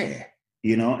isn't there,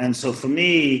 And so for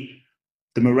me,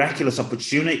 the miraculous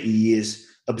opportunity is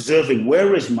observing,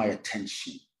 where is my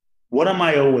attention? What am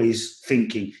I always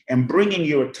thinking? And bringing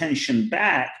your attention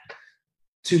back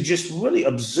to just really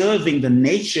observing the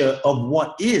nature of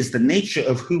what is, the nature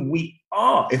of who we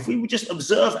are. If we would just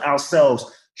observe ourselves,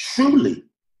 truly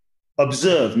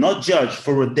observe, not judge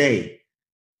for a day,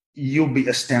 you'll be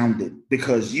astounded,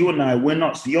 because you and I,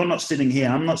 you're not sitting here,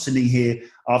 I'm not sitting here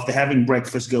after having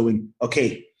breakfast going,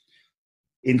 okay,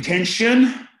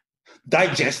 intention,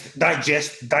 digest.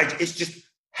 It's just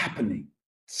happening.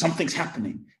 Something's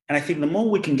happening. And I think the more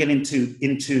we can get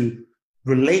into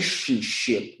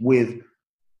relationship with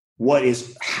what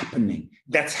is happening,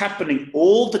 that's happening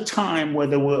all the time,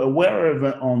 whether we're aware of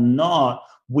it or not,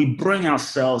 we bring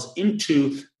ourselves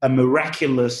into a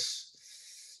miraculous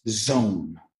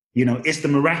zone. It's the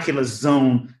miraculous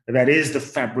zone that is the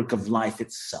fabric of life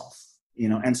itself.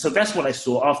 And so that's what I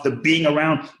saw after being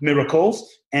around miracles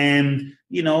and,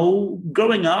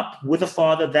 growing up with a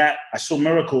father that I saw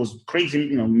miracles, crazy,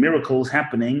 miracles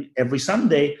happening every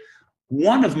Sunday.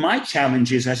 One of my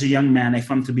challenges as a young man, if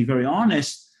I'm to be very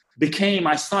honest,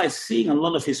 I started seeing a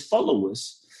lot of his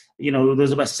followers.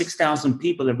 There's about 6,000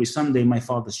 people every Sunday in my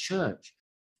father's church,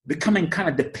 becoming kind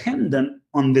of dependent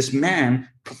on this man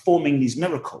performing these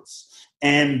miracles.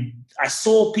 And I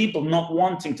saw people not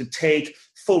wanting to take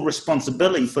full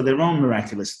responsibility for their own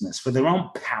miraculousness, for their own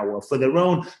power, for their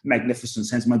own magnificence.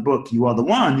 Hence my book, You Are the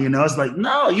One. It's like,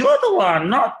 no, you're the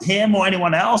one, not him or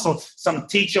anyone else or some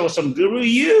teacher or some guru.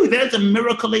 There's a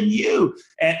miracle in you.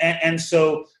 And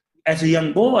so as a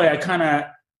young boy, I kind of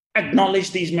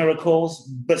acknowledged these miracles,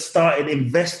 but started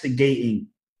investigating,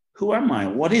 who am I?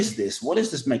 What is this? What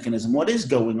is this mechanism? What is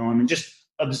going on? And just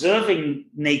observing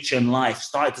nature and life,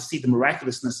 started to see the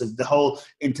miraculousness of the whole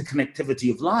interconnectivity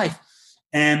of life.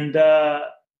 And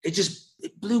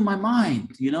it blew my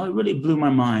mind, it really blew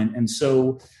my mind. And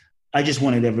so I just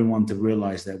wanted everyone to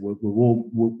realize that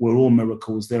we're all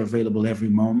miracles. They're available every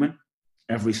moment,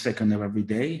 every second of every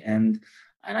day. And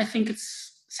I think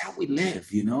it's how we live,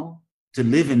 to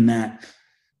live in that.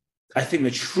 I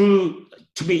think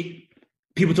to me,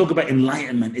 people talk about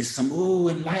enlightenment is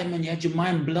enlightenment, you had your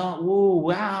mind blown.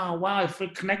 Wow, I feel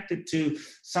connected to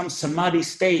some samadhi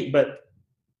state. But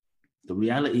the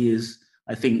reality is,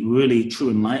 I think really true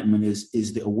enlightenment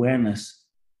is the awareness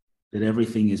that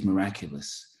everything is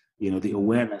miraculous. The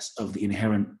awareness of the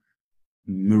inherent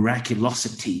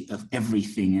miraculosity of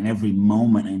everything and every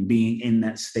moment, and being in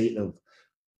that state of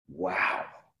wow,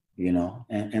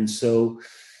 and so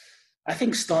I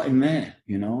think starting there,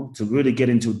 to really get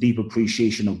into a deep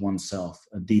appreciation of oneself,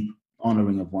 a deep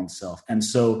honoring of oneself. And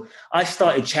so I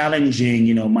started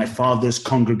challenging, my father's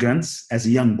congregants as a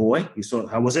young boy. You saw,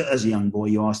 how was it as a young boy?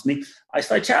 You asked me. I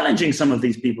started challenging some of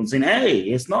these people and saying, hey,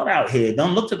 it's not out here.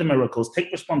 Don't look to the miracles.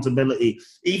 Take responsibility.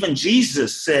 Even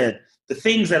Jesus said, the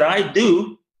things that I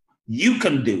do, you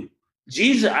can do.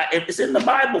 It's in the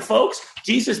Bible, folks.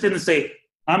 Jesus didn't say,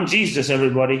 I'm Jesus,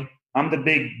 everybody. I'm the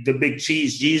big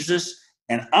cheese Jesus,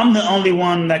 and I'm the only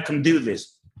one that can do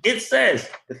this. It says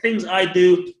the things I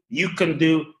do, you can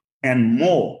do, and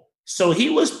more. So he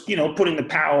was, putting the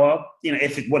power,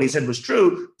 if what he said was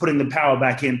true, putting the power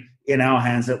back in our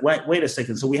hands. That wait a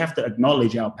second. So we have to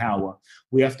acknowledge our power.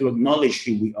 We have to acknowledge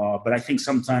who we are. But I think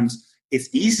sometimes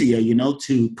it's easier,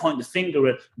 to point the finger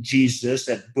at Jesus,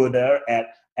 at Buddha,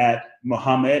 at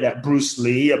Muhammad, at Bruce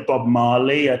Lee, at Bob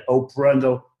Marley, at Oprah, and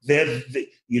go, they're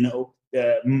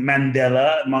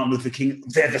Mandela, Martin Luther King,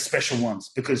 they're the special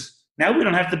ones, because now we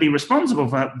don't have to be responsible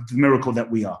for the miracle that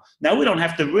we are. Now we don't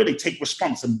have to really take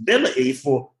responsibility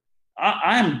for,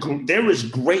 there is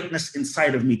greatness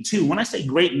inside of me too. When I say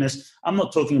greatness, I'm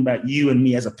not talking about you and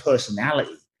me as a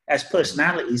personality. As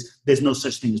personalities, there's no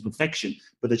such thing as perfection,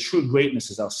 but the true greatness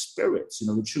is our spirits.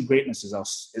 The true greatness is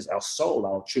our soul,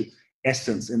 our true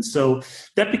essence. And so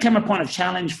that became a point of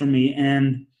challenge for me.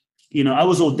 And I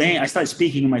was ordained. I started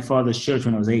speaking in my father's church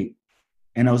when I was 8,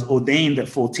 and I was ordained at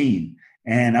 14.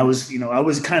 And I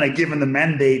was kind of given the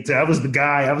mandate. I was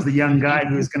the young guy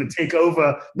who was going to take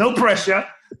over. No pressure,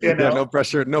 Yeah, no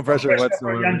pressure whatsoever.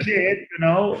 For a young kid,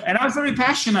 And I was very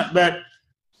passionate, but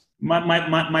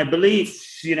my belief,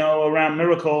 around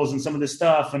miracles and some of this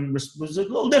stuff, and was a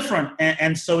little different.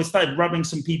 And so it started rubbing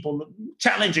some people,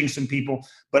 challenging some people.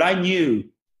 But I knew,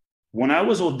 when I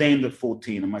was ordained at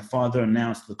 14 and my father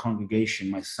announced to the congregation,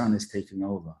 my son is taking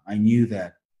over, I knew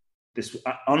that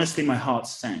honestly, my heart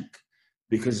sank,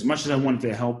 because as much as I wanted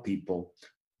to help people,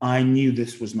 I knew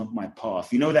this was not my path.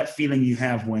 That feeling you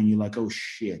have when you're like, oh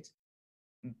shit,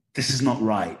 this is not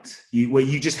right. Where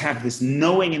you just have this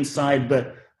knowing inside,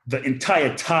 but the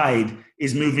entire tide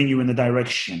is moving you in the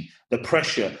direction, the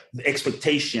pressure, the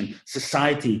expectation,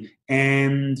 society.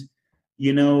 And,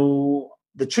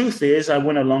 the truth is, I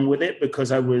went along with it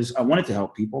because I wanted to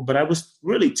help people, but I was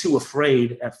really too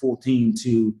afraid at 14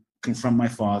 to confront my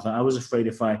father. I was afraid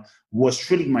if I was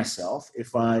truly myself,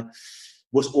 if I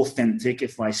was authentic,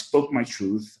 if I spoke my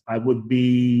truth, I would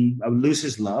lose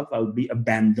his love. I would be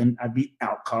abandoned. I'd be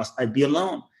outcast. I'd be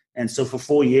alone. And so for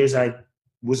 4 years, I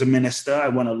was a minister. I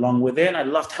went along with it, and I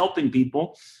loved helping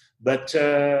people, but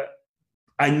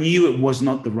I knew it was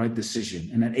not the right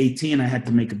decision. And at 18, I had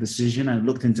to make a decision. I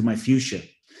looked into my future.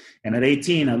 And at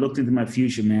 18, I looked into my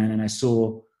future, man, and I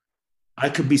saw I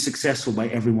could be successful by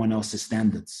everyone else's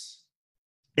standards.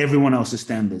 Everyone else's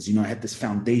standards. I had this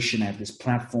foundation, I have this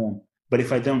platform. But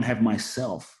if I don't have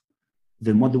myself,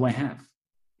 then what do I have?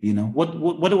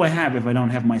 What do I have if I don't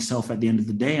have myself at the end of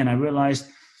the day? And I realized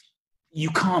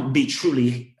you can't be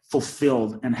truly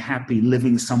fulfilled and happy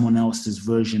living someone else's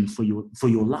version for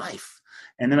your life.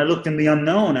 And then I looked in the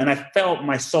unknown and I felt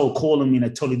my soul calling me in a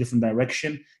totally different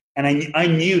direction. And I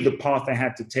knew the path I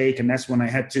had to take. And that's when I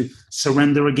had to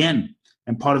surrender again.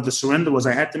 And part of the surrender was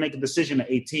I had to make a decision at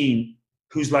 18,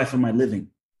 whose life am I living?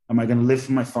 Am I going to live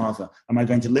for my father? Am I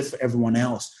going to live for everyone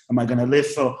else? Am I going to live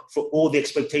for all the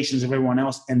expectations of everyone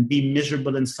else and be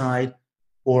miserable inside?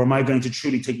 Or am I going to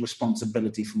truly take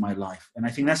responsibility for my life? And I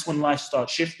think that's when life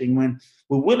starts shifting, when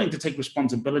we're willing to take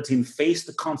responsibility and face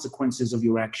the consequences of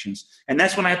your actions. And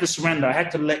that's when I had to surrender. I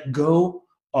had to let go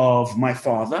of my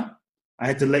father. I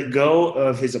had to let go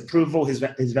of his approval, his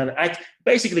value. I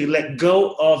basically let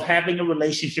go of having a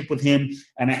relationship with him,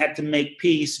 and I had to make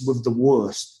peace with the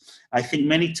worst. I think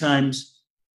many times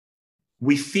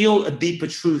we feel a deeper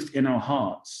truth in our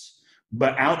hearts,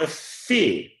 but out of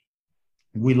fear,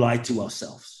 we lie to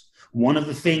ourselves. One of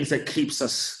the things that keeps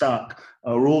us stuck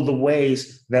are all the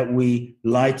ways that we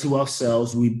lie to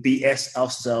ourselves, we BS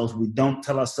ourselves, we don't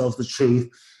tell ourselves the truth.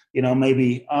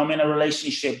 Maybe I'm in a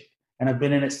relationship and I've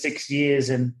been in it 6 years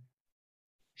and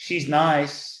she's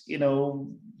nice,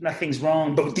 nothing's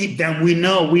wrong. But deep down, we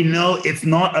know it's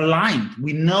not aligned.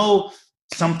 We know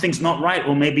something's not right.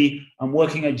 Or maybe I'm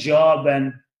working a job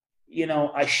and,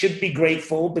 I should be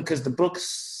grateful because the books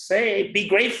say be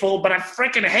grateful, but I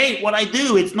freaking hate what I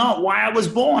do. It's not why I was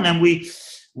born. And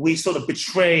we sort of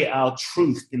betray our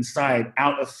truth inside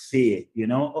out of fear,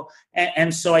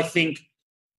 And so I think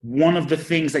one of the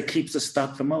things that keeps us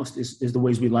stuck the most is the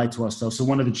ways we lie to ourselves. So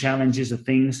one of the challenges of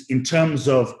things in terms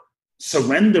of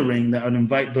surrendering that I'd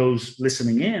invite those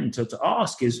listening in to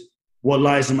ask is, what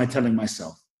lies am I telling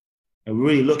myself? And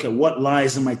really look at what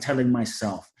lies am I telling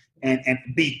myself and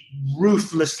be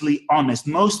ruthlessly honest.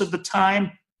 Most of the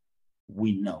time,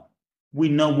 we know. We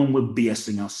know when we're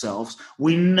BSing ourselves.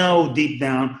 We know deep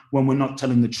down when we're not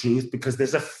telling the truth because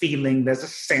there's a feeling, there's a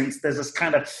sense, there's this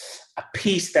kind of a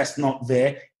peace that's not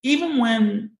there. Even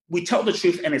when we tell the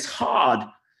truth and it's hard,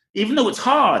 even though it's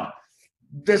hard,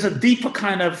 there's a deeper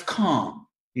kind of calm.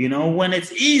 When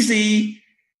it's easy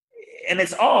and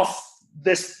it's off,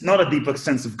 there's not a deeper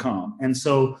sense of calm. And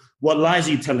so what lies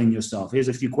are you telling yourself? Here's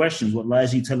a few questions. What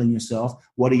lies are you telling yourself?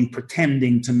 What are you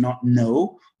pretending to not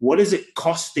know? What is it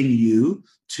costing you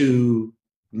to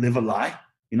live a lie?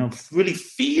 Really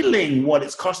feeling what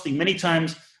it's costing. Many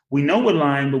times we know we're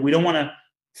lying, but we don't want to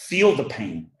feel the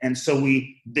pain. And so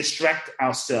we distract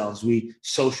ourselves. We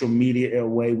social media it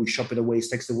away, we shop it away,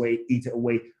 sex it away, eat it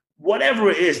away. Whatever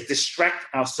it is, distract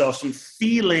ourselves from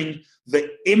feeling the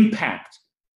impact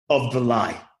of the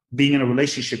lie. Being in a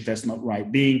relationship that's not right,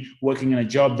 working in a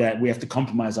job that we have to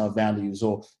compromise our values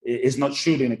or is not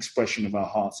truly an expression of our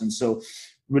hearts. And so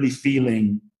really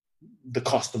feeling the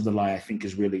cost of the lie, I think,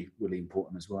 is really, really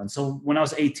important as well. And so when I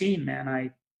was 18, man,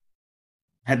 I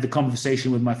had the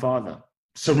conversation with my father,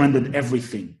 surrendered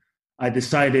everything. I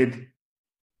decided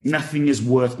nothing is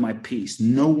worth my peace.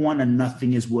 No one and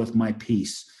nothing is worth my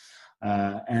peace.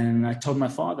 And I told my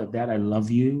father, Dad, I love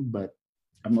you, but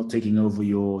I'm not taking over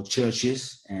your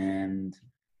churches. And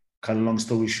cut a long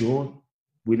story short,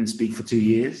 we didn't speak for 2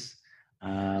 years.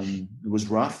 It was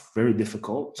rough, very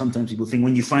difficult. Sometimes people think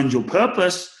when you find your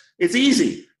purpose, it's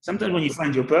easy. Sometimes when you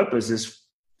find your purpose, it's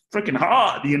freaking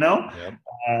hard,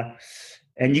 Yep.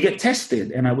 And you get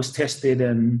tested. And I was tested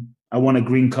and I won a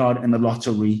green card in the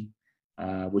lottery,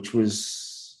 which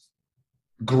was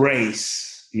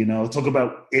grace. Talk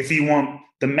about if you want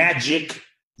the magic,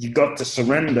 you got to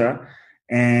surrender.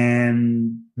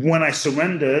 And when I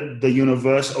surrendered, the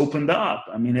universe opened up.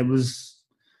 I mean, it was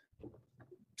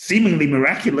seemingly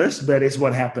miraculous, but it's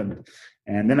what happened.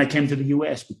 And then I came to the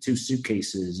US with 2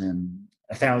 suitcases and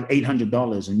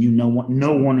 $800. And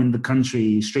no one in the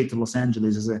country, straight to Los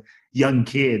Angeles as a young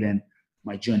kid. And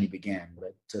my journey began.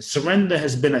 But surrender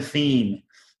has been a theme.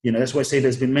 That's why I say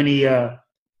there's been many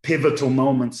pivotal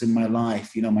moments in my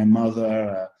life. My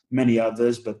mother, many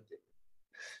others, but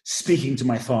speaking to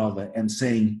my father and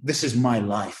saying, this is my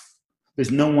life. There's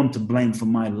no one to blame for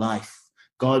my life.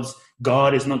 God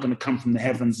is not going to come from the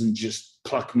heavens and just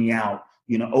pluck me out.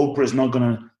 Oprah is not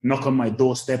going to knock on my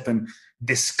doorstep and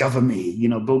discover me.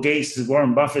 Bill Gates,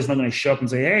 Warren Buffett is not going to show up and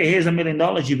say, hey, here's $1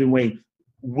 million you've been waiting.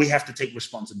 We have to take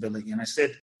responsibility. And I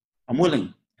said, I'm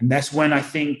willing. And that's when I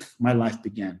think my life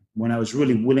began, when I was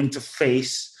really willing to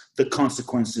face the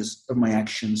consequences of my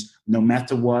actions, no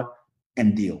matter what,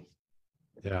 and deal.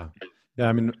 Yeah.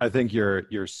 I mean, I think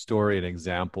your story and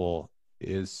example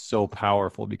is so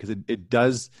powerful because it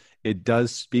does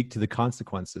speak to the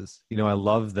consequences. I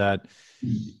love that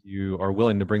you are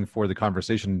willing to bring forward the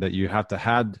conversation that you have to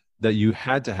had that you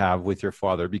had to have with your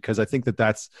father? Because I think that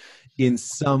that's in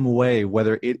some way,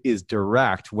 whether it is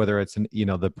direct, whether it's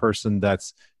the person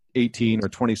that's 18 or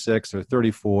 26 or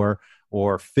 34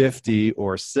 or 50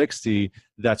 or 60,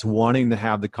 that's wanting to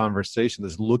have the conversation,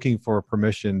 that's looking for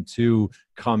permission to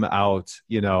come out,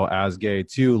 as gay,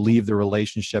 to leave the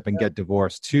relationship and get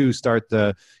divorced, to start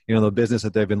the business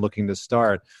that they've been looking to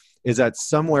start, is that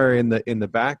somewhere in the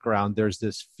background, there's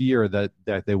this fear that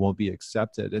they won't be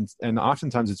accepted. And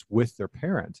oftentimes it's with their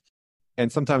parent.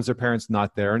 And sometimes their parent's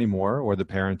not there anymore, or the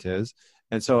parent is.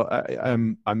 And so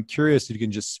I'm curious if you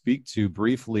can just speak to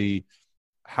briefly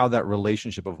how that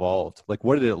relationship evolved. Like,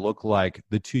 what did it look like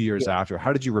the 2 years after?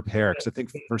 How did you repair? Because I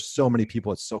think for so many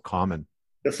people, it's so common.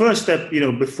 The first step,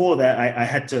 before that, I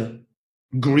had to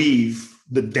grieve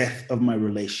the death of my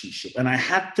relationship. And I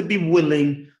had to be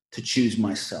willing to choose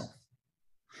myself,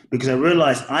 because I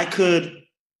realized I could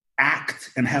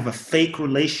act and have a fake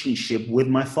relationship with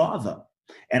my father.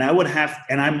 And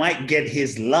I might get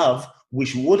his love,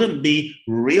 which wouldn't be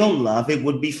real love. It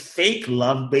would be fake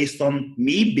love based on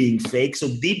me being fake. So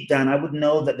deep down, I would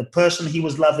know that the person he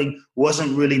was loving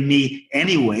wasn't really me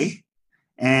anyway.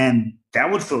 And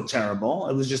that would feel terrible.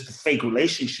 It was just a fake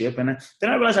relationship. And then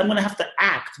I realized I'm going to have to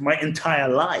act my entire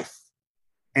life.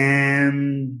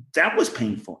 And that was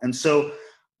painful. And so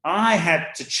I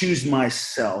had to choose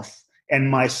myself and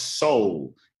my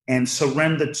soul and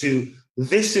surrender to,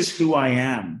 this is who I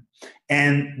am.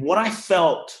 And what I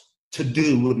felt to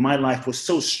do with my life was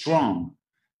so strong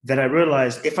that I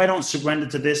realized, if I don't surrender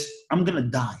to this, I'm going to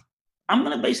die. I'm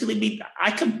going to basically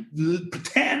I can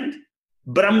pretend,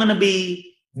 but I'm going to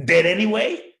be dead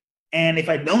anyway. And if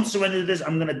I don't surrender to this,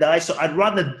 I'm going to die. So I'd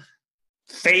rather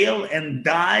fail and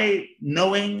die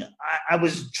knowing I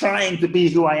was trying to be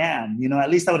who I am. At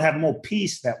least I would have more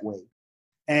peace that way.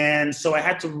 And so I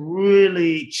had to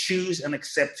really choose and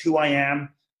accept who I am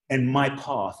and my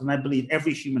path. And I believe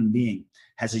every human being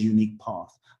has a unique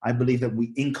path. I believe that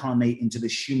we incarnate into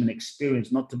this human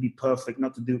experience, not to be perfect,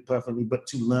 not to do it perfectly, but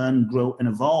to learn, grow, and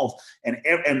evolve. And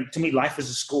to me, life is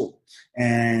a school.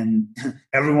 And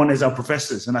everyone is our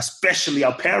professors. And especially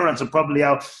our parents are probably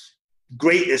our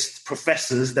greatest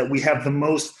professors, that we have the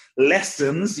most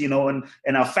lessons,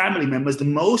 and our family members, the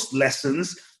most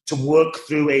lessons to work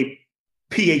through a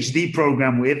PhD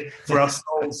program with for our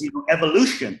soul's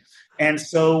evolution. And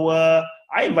so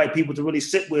I invite people to really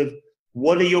sit with,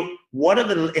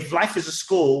 if life is a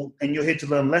school and you're here to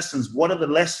learn lessons, what are the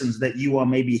lessons that you are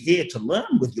maybe here to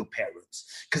learn with your parents?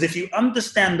 Because if you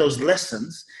understand those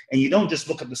lessons and you don't just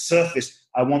look at the surface,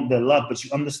 I want their love, but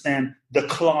you understand the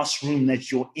classroom that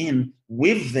you're in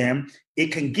with them,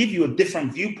 it can give you a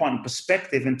different viewpoint and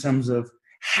perspective in terms of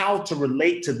how to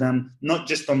relate to them, not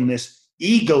just on this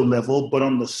ego level, but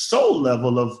on the soul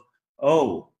level of,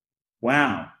 oh,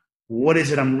 wow. What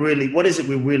is it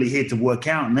we're really here to work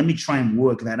out? And let me try and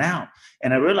work that out.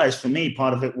 And I realized for me,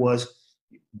 part of it was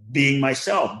being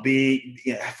myself,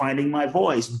 finding my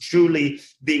voice, truly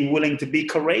being willing to be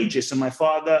courageous. And my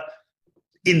father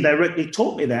indirectly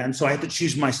taught me that. And so I had to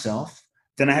choose myself.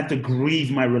 Then I had to grieve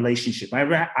my relationship.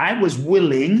 I was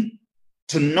willing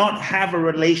to not have a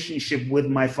relationship with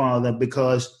my father,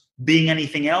 because being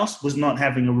anything else was not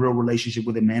having a real relationship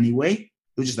with him anyway.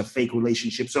 It was just a fake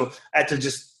relationship. So I had to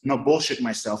just not bullshit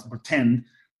myself and pretend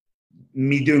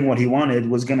me doing what he wanted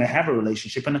was going to have a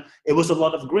relationship. And it was a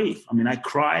lot of grief. I mean, I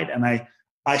cried and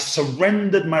I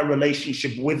surrendered my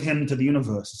relationship with him to the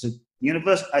universe. I said,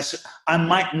 universe, I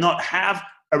might not have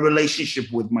a relationship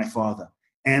with my father.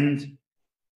 And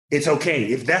it's okay.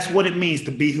 If that's what it means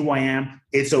to be who I am,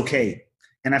 it's okay.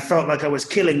 And I felt like I was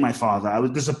killing my father. I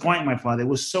was disappointing my father. It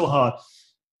was so hard.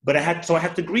 But I had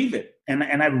to grieve it. And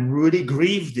I really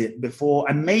grieved it before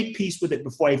I made peace with it,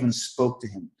 before I even spoke to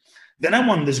him. Then I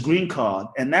won this green card.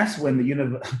 And that's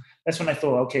when that's when I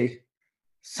thought, okay,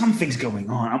 something's going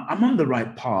on. I'm on the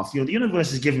right path. The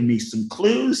universe is giving me some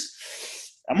clues.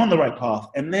 I'm on the right path.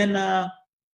 And then,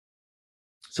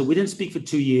 so we didn't speak for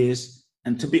 2 years.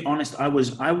 And to be honest, I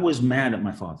was mad at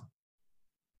my father,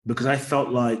 because I felt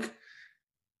like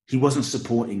he wasn't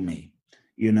supporting me.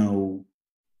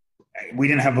 We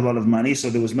didn't have a lot of money, so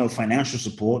there was no financial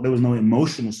support. There was no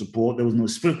emotional support. There was no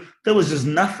spirit. There was just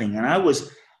nothing. And I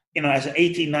was, as an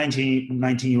 18,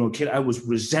 19-year-old kid, I was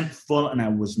resentful and I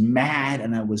was mad.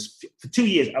 And for 2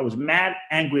 years, I was mad,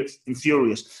 angry, and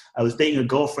furious. I was dating a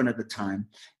girlfriend at the time.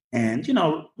 And,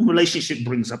 relationship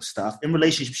brings up stuff. In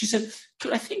relationship, she said,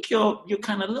 I think you might be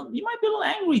a little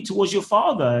angry towards your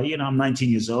father. I'm 19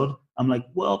 years old. I'm like,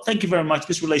 well, thank you very much.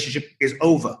 This relationship is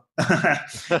over.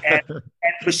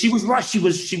 But she was right.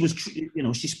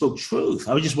 She spoke truth.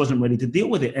 I just wasn't ready to deal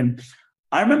with it. And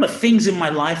I remember things in my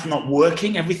life not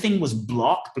working. Everything was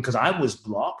blocked because I was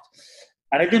blocked.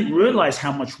 And I didn't realize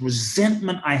how much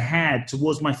resentment I had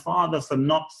towards my father for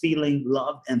not feeling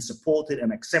loved and supported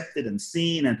and accepted and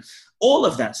seen and all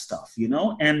of that stuff, you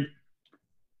know? And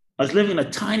I was living in a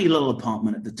tiny little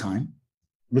apartment at the time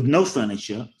with no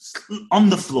furniture, on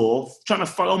the floor, trying to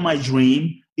follow my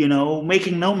dream, you know,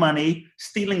 making no money,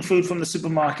 stealing food from the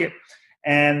supermarket.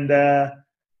 And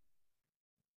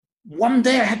one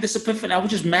day I had this epiphany. I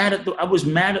was just mad at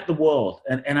the world.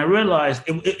 And I realized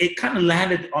it kind of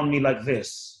landed on me like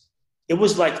this. It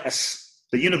was like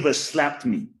the universe slapped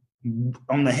me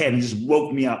on the head and just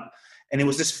woke me up. And it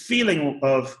was this feeling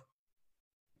of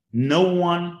no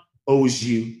one owes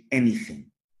you anything.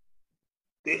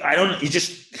 It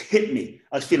just hit me.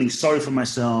 I was feeling sorry for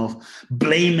myself,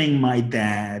 blaming my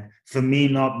dad for me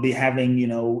not be having, you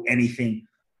know, anything.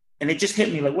 And it just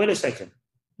hit me like, wait a second.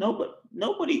 No, but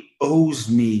nobody owes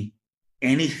me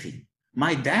anything.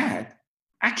 My dad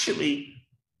actually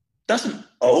doesn't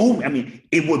owe me. I mean,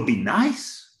 it would be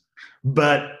nice,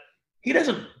 but he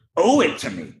doesn't owe it to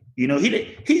me. You know,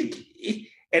 he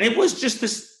and it was just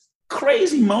this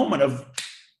crazy moment of,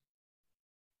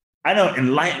 I know,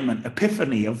 enlightenment,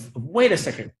 epiphany of wait a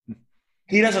second.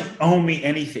 He doesn't owe me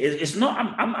anything. It's not,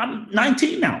 I'm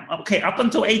 19 now. Okay, up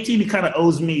until 18, he kind of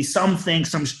owes me something.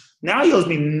 Now he owes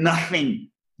me nothing.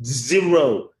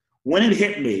 Zero. When it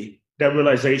hit me, that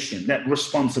realization, that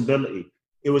responsibility,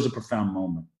 it was a profound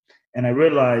moment. And I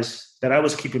realized that I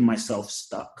was keeping myself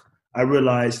stuck. I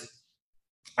realized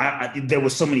there were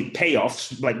so many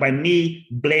payoffs. Like by me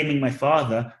blaming my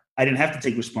father, I didn't have to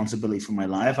take responsibility for my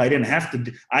life. I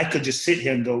could just sit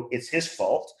here and go, it's his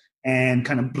fault, and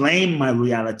kind of blame my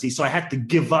reality. So I had to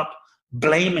give up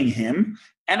blaming him.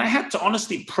 And I had to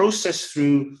honestly process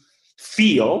through,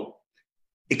 feel,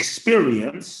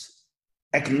 experience,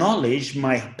 acknowledge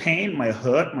my pain, my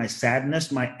hurt, my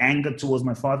sadness, my anger towards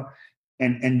my father,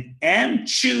 and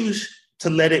choose to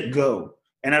let it go.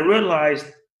 And I realized,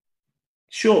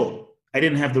 sure, I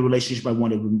didn't have the relationship I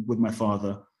wanted with my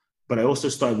father, but I also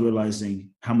started realizing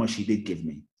how much he did give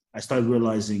me. I started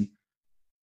realizing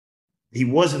he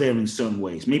was there in certain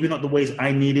ways, maybe not the ways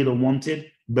I needed or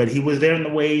wanted, but he was there in the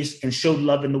ways and showed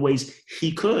love in the ways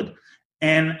he could.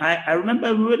 And I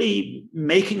remember really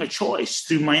making a choice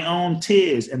through my own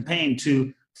tears and pain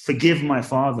to forgive my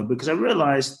father, because I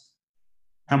realized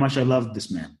how much I loved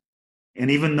this man. And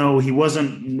even though he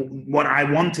wasn't what I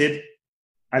wanted,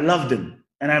 I loved him.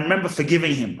 And I remember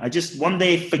forgiving him. I just one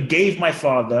day forgave my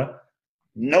father,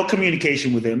 no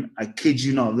communication with him. I kid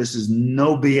you not, this is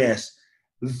no BS.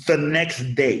 The next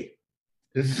day,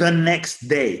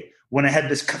 when I had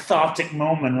this cathartic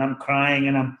moment and I'm crying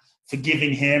and I'm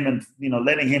forgiving him and, you know,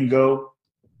 letting him go,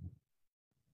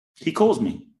 he calls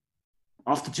me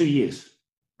after 2 years,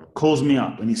 calls me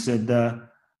up and he said, I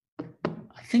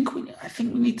think we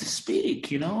need to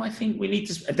speak, you know, I think we need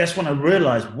to. That's when I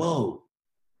realized, whoa,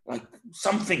 like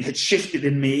something had shifted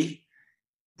in me,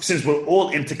 since we're all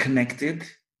interconnected.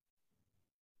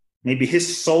 Maybe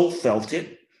his soul felt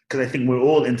it, because I think we're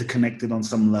all interconnected on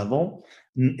some level.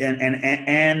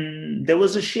 And there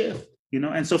was a shift, you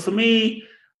know. And so for me,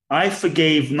 I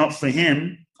forgave not for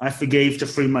him. I forgave to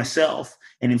free myself.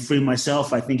 And in freeing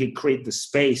myself, I think it created the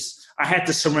space. I had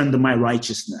to surrender my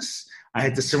righteousness. I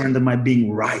had to surrender my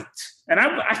being right. And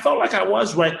I felt like I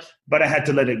was right, but I had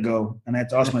to let it go. And I had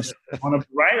to ask myself, do I want to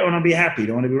be right or want to be happy?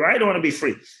 Do I want to be right or want to be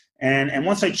free? And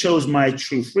once I chose my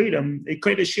true freedom, it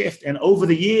created a shift. And over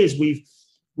the years, we've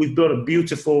built a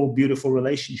beautiful, beautiful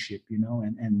relationship, you know,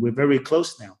 and we're very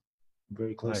close now.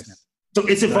 Very close now. So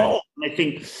it's evolved. Nice. I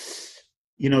think,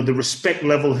 you know, the respect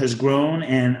level has grown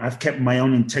and I've kept my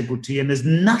own integrity. And there's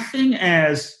nothing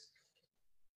as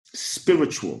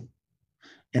spiritual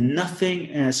and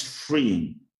nothing as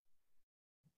freeing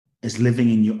as living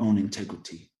in your own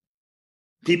integrity.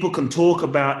 People can talk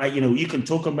about, you know, you can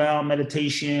talk about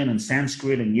meditation and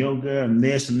Sanskrit and yoga and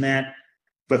this and that.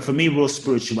 But for me, real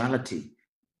spirituality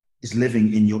is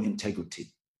living in your integrity,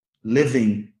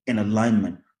 living in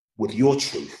alignment with your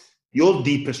truth, your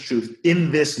deepest truth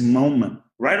in this moment,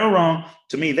 right or wrong.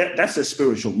 To me, that's a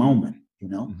spiritual moment, you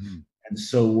know? Mm-hmm. And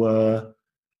so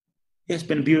it's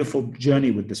been a beautiful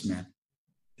journey with this man.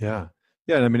 Yeah.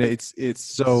 Yeah. I mean, it's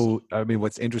so, I mean,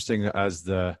 what's interesting as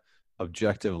the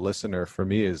objective listener for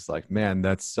me is like, man,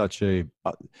 that's such an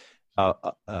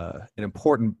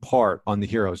important part on the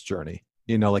hero's journey.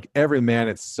 You know, like every man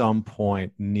at some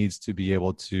point needs to be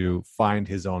able to find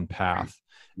his own path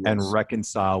and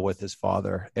reconcile with his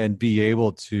father and be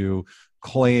able to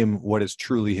claim what is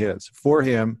truly his for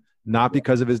him, not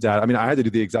because of his dad. I mean, I had to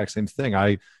do the exact same thing.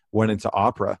 I went into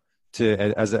opera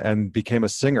and became a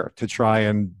singer to try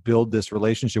and build this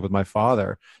relationship with my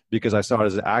father, because I saw it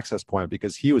as an access point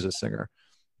because he was a singer.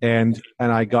 And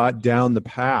I got down the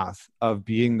path of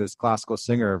being this classical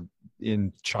singer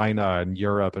in China and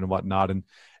Europe and whatnot. And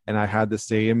I had the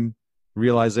same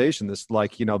realization, this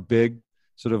big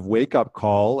sort of wake up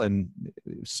call and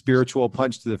spiritual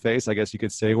punch to the face, I guess you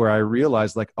could say, where I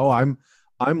realized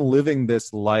I'm living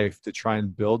this life to try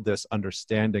and build this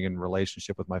understanding and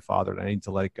relationship with my father. And I need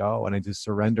to let it go, and I need to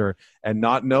surrender and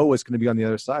not know what's going to be on the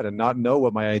other side, and not know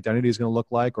what my identity is going to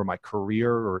look like or my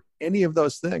career or any of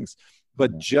those things,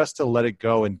 but just to let it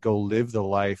go and go live the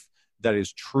life that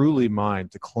is truly mine,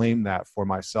 to claim that for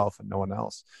myself and no one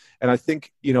else. And I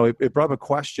think, it brought up a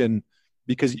question,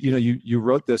 because, you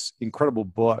wrote this incredible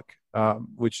book,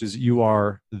 which is You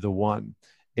Are the One.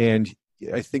 And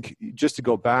I think, just to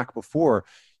go back before,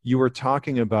 you were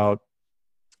talking about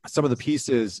some of the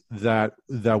pieces that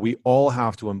we all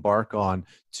have to embark on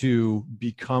to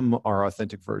become our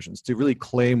authentic versions, to really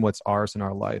claim what's ours in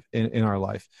our life, in our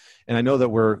life. And I know that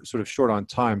we're sort of short on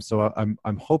time, so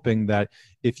I'm hoping that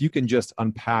if you can just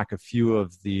unpack a few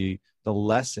of the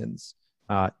lessons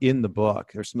in the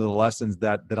book, or some of the lessons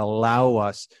that allow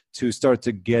us to start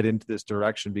to get into this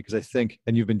direction, because I think,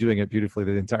 and you've been doing it beautifully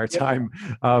the entire time,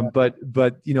 but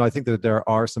I think that there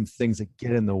are some things that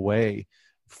get in the way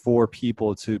for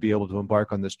people to be able to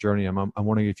embark on this journey. I'm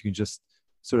wondering if you can just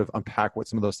sort of unpack what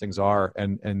some of those things are.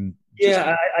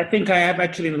 I think I have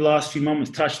actually in the last few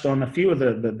moments touched on a few of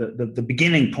the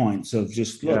beginning points of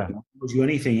just look, do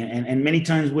anything. And many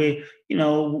times we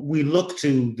look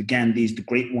to the Gandhis, the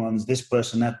great ones, this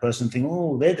person, that person, think,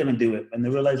 oh, they're going to do it. And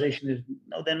the realization is,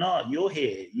 no, they're not. You're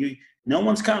here. No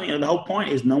one's coming. The whole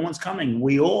point is no one's coming.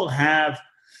 We all have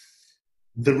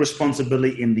the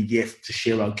responsibility and the gift to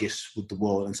share our gifts with the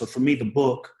world. And so for me, the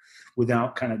book,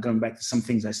 without kind of going back to some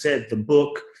things I said, the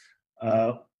book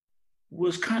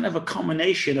was kind of a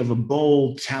combination of a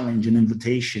bold challenge and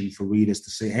invitation for readers to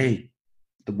say, hey,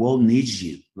 the world needs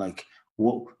you. Like,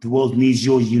 the world needs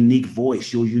your unique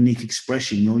voice, your unique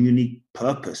expression, your unique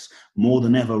purpose more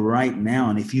than ever right now.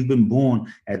 And if you've been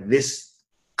born at this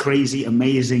crazy,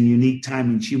 amazing, unique time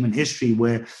in human history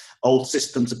where old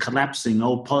systems are collapsing,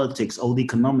 old politics, old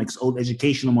economics, old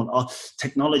educational model,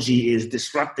 technology is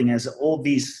disrupting as all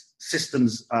these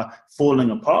systems are falling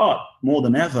apart more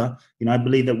than ever. I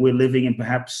believe that we're living in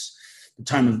perhaps the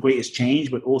time of greatest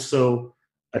change, but also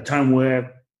a time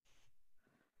where,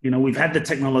 we've had the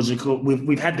technological,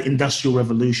 we've had the industrial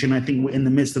revolution. I think we're in the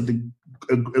midst of the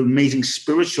amazing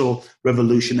spiritual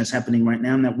revolution that's happening right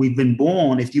now, and that we've been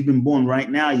born. If you've been born right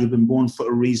now, you've been born for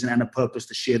a reason and a purpose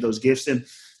to share those gifts, and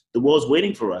the world's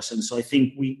waiting for us. And so I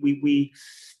think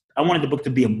I wanted the book to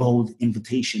be a bold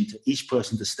invitation to each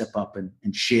person to step up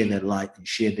and share their light and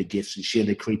share their gifts and share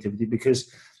their creativity,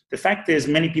 because the fact is,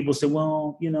 many people say,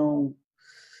 well,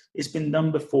 it's been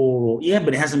done before, or,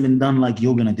 but it hasn't been done like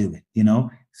you're going to do it.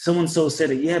 So-and-so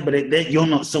said it, but you're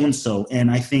not so-and-so.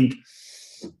 And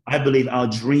I believe our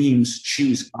dreams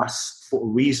choose us for a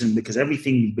reason, because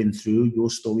everything you've been through, your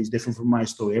story is different from my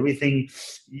story. Everything,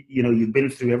 you've been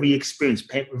through, every experience,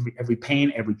 every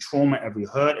pain, every trauma, every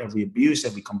hurt, every abuse,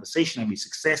 every conversation, every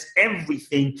success,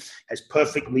 everything has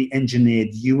perfectly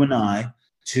engineered you and I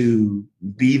to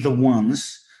be the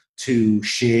ones to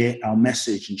share our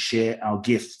message and share our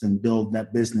gifts and build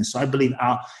that business. So I believe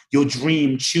your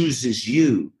dream chooses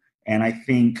you. And I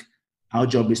think our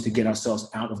job is to get ourselves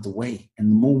out of the way. And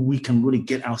the more we can really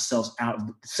get ourselves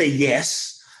say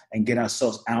yes and get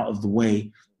ourselves out of the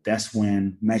way, that's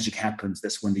when magic happens.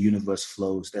 That's when the universe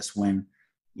flows. That's when,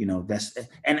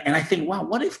 and I think, wow,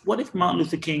 what if Martin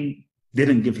Luther King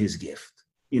didn't give his gift,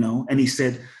 and he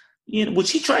said,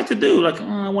 which he tried to do, like,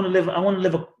 I want to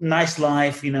live a nice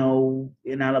life,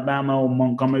 in Alabama or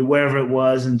Montgomery, wherever it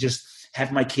was, and just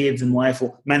have my kids and wife.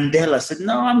 Or Mandela said,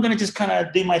 no, I'm going to just kind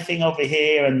of do my thing over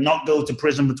here and not go to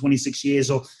prison for 26 years.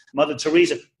 Or Mother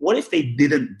Teresa. What if they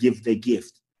didn't give their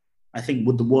gift? I think,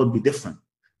 would the world be different?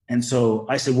 And so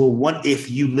I said, well, what if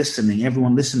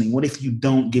everyone listening, what if you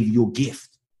don't give your gift?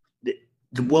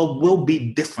 The world will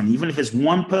be different. Even if it's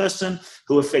one person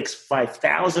who affects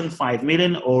 5,000, 5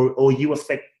 million, or you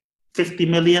affect 50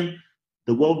 million,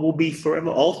 the world will be forever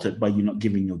altered by you not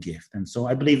giving your gift. And so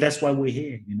I believe that's why we're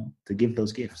here, to give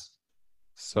those gifts.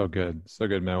 So good,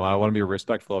 man. Well, I want to be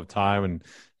respectful of time and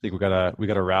think we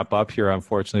gotta wrap up here,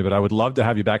 unfortunately, but I would love to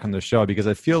have you back on the show because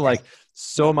I feel like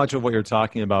so much of what you're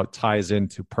talking about ties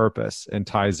into purpose and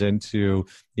ties into,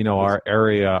 our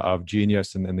area of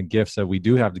genius and the gifts that we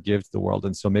do have to give to the world.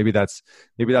 And so maybe that's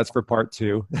for part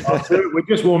 2. We're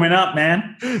just warming up,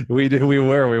 man. We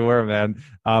were, man.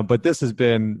 But this has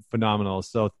been phenomenal.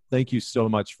 So thank you so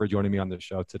much for joining me on the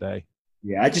show today.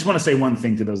 Yeah, I just want to say one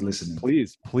thing to those listening.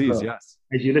 Please, so, yes.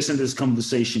 As you listen to this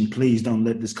conversation, please don't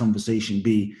let this conversation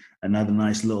be another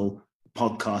nice little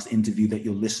podcast interview that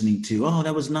you're listening to. Oh,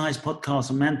 that was nice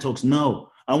podcast on Man Talks. No,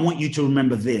 I want you to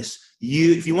remember this.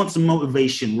 If you want some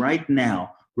motivation right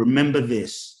now, remember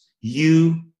this.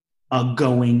 You are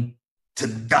going to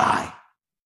die.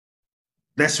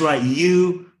 That's right.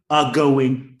 You are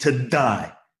going to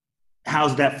die.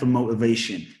 How's that for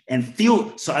motivation?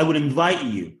 So I would invite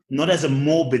you, not as a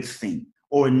morbid thing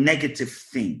or a negative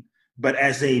thing, but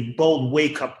as a bold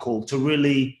wake-up call to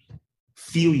really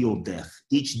feel your death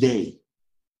each day.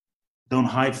 Don't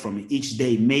hide from it. Each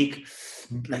day,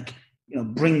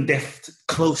 bring death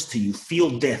close to you.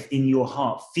 Feel death in your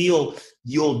heart. Feel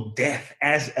your death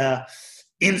as a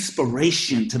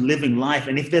inspiration to living life.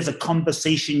 And if there's a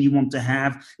conversation you want to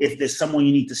have, if there's someone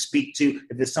you need to speak to,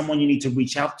 if there's someone you need to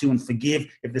reach out to and forgive,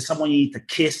 if there's someone you need to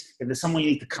kiss, if there's someone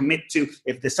you need to commit to,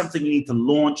 if there's something you need to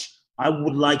launch, I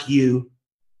would like you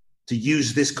to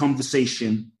use this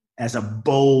conversation as a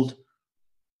bold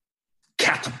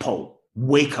catapult,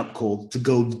 wake-up call to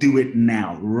go do it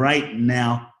now. Right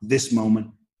now, this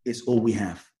moment is all we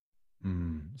have.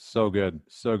 So good.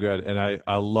 And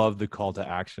I love the call to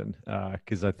action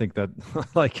because I think that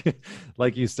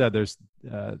like you said, there's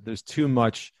too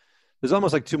much, there's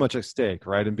almost like too much at stake,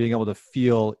 right? And being able to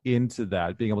feel into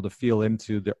that, being able to feel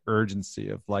into the urgency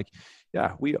of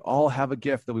we all have a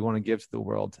gift that we want to give to the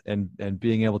world and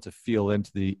being able to feel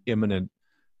into the imminent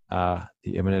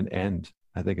end,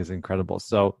 I think is incredible.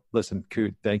 So listen,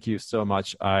 Kute, thank you so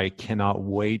much. I cannot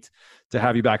wait to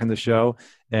have you back on the show.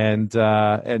 And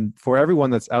for everyone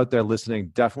that's out there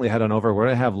listening, definitely head on over. We're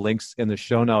going to have links in the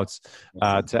show notes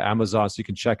to Amazon so you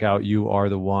can check out You Are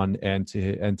the One and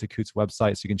to Kute's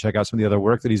website so you can check out some of the other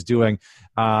work that he's doing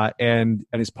and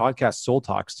his podcast, Soul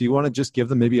Talks. Do you want to just give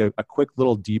them maybe a quick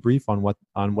little debrief on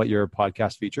what your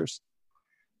podcast features?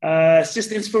 It's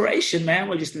just inspiration, man.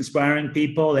 We're just inspiring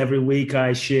people. Every week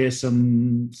I share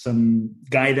some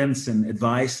guidance and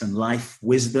advice and life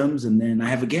wisdoms. And then I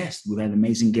have a guest. We've had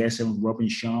amazing guests, Robin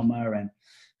Sharma and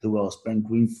who else? Ben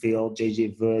Greenfield,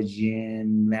 JJ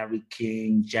Virgin, Larry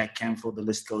King, Jack Canfield, the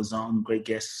list goes on. Great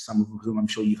guests, some of whom I'm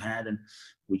sure you've had. And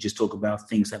we just talk about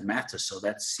things that matter. So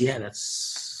that's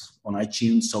on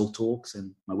iTunes, Soul Talks.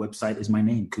 And my website is my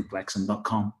name,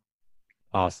 KuteBlackson.com.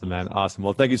 Awesome, man. Awesome.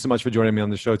 Well, thank you so much for joining me on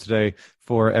the show today.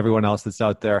 For everyone else that's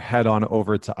out there, head on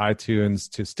over to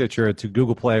iTunes, to Stitcher, to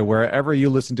Google Play, wherever you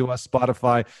listen to us,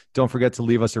 Spotify. Don't forget to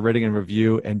leave us a rating and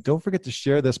review. And don't forget to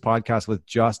share this podcast with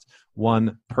just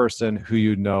one person who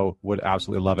you know would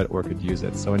absolutely love it or could use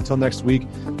it. So until next week,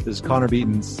 this is Connor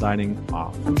Beaton signing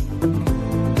off.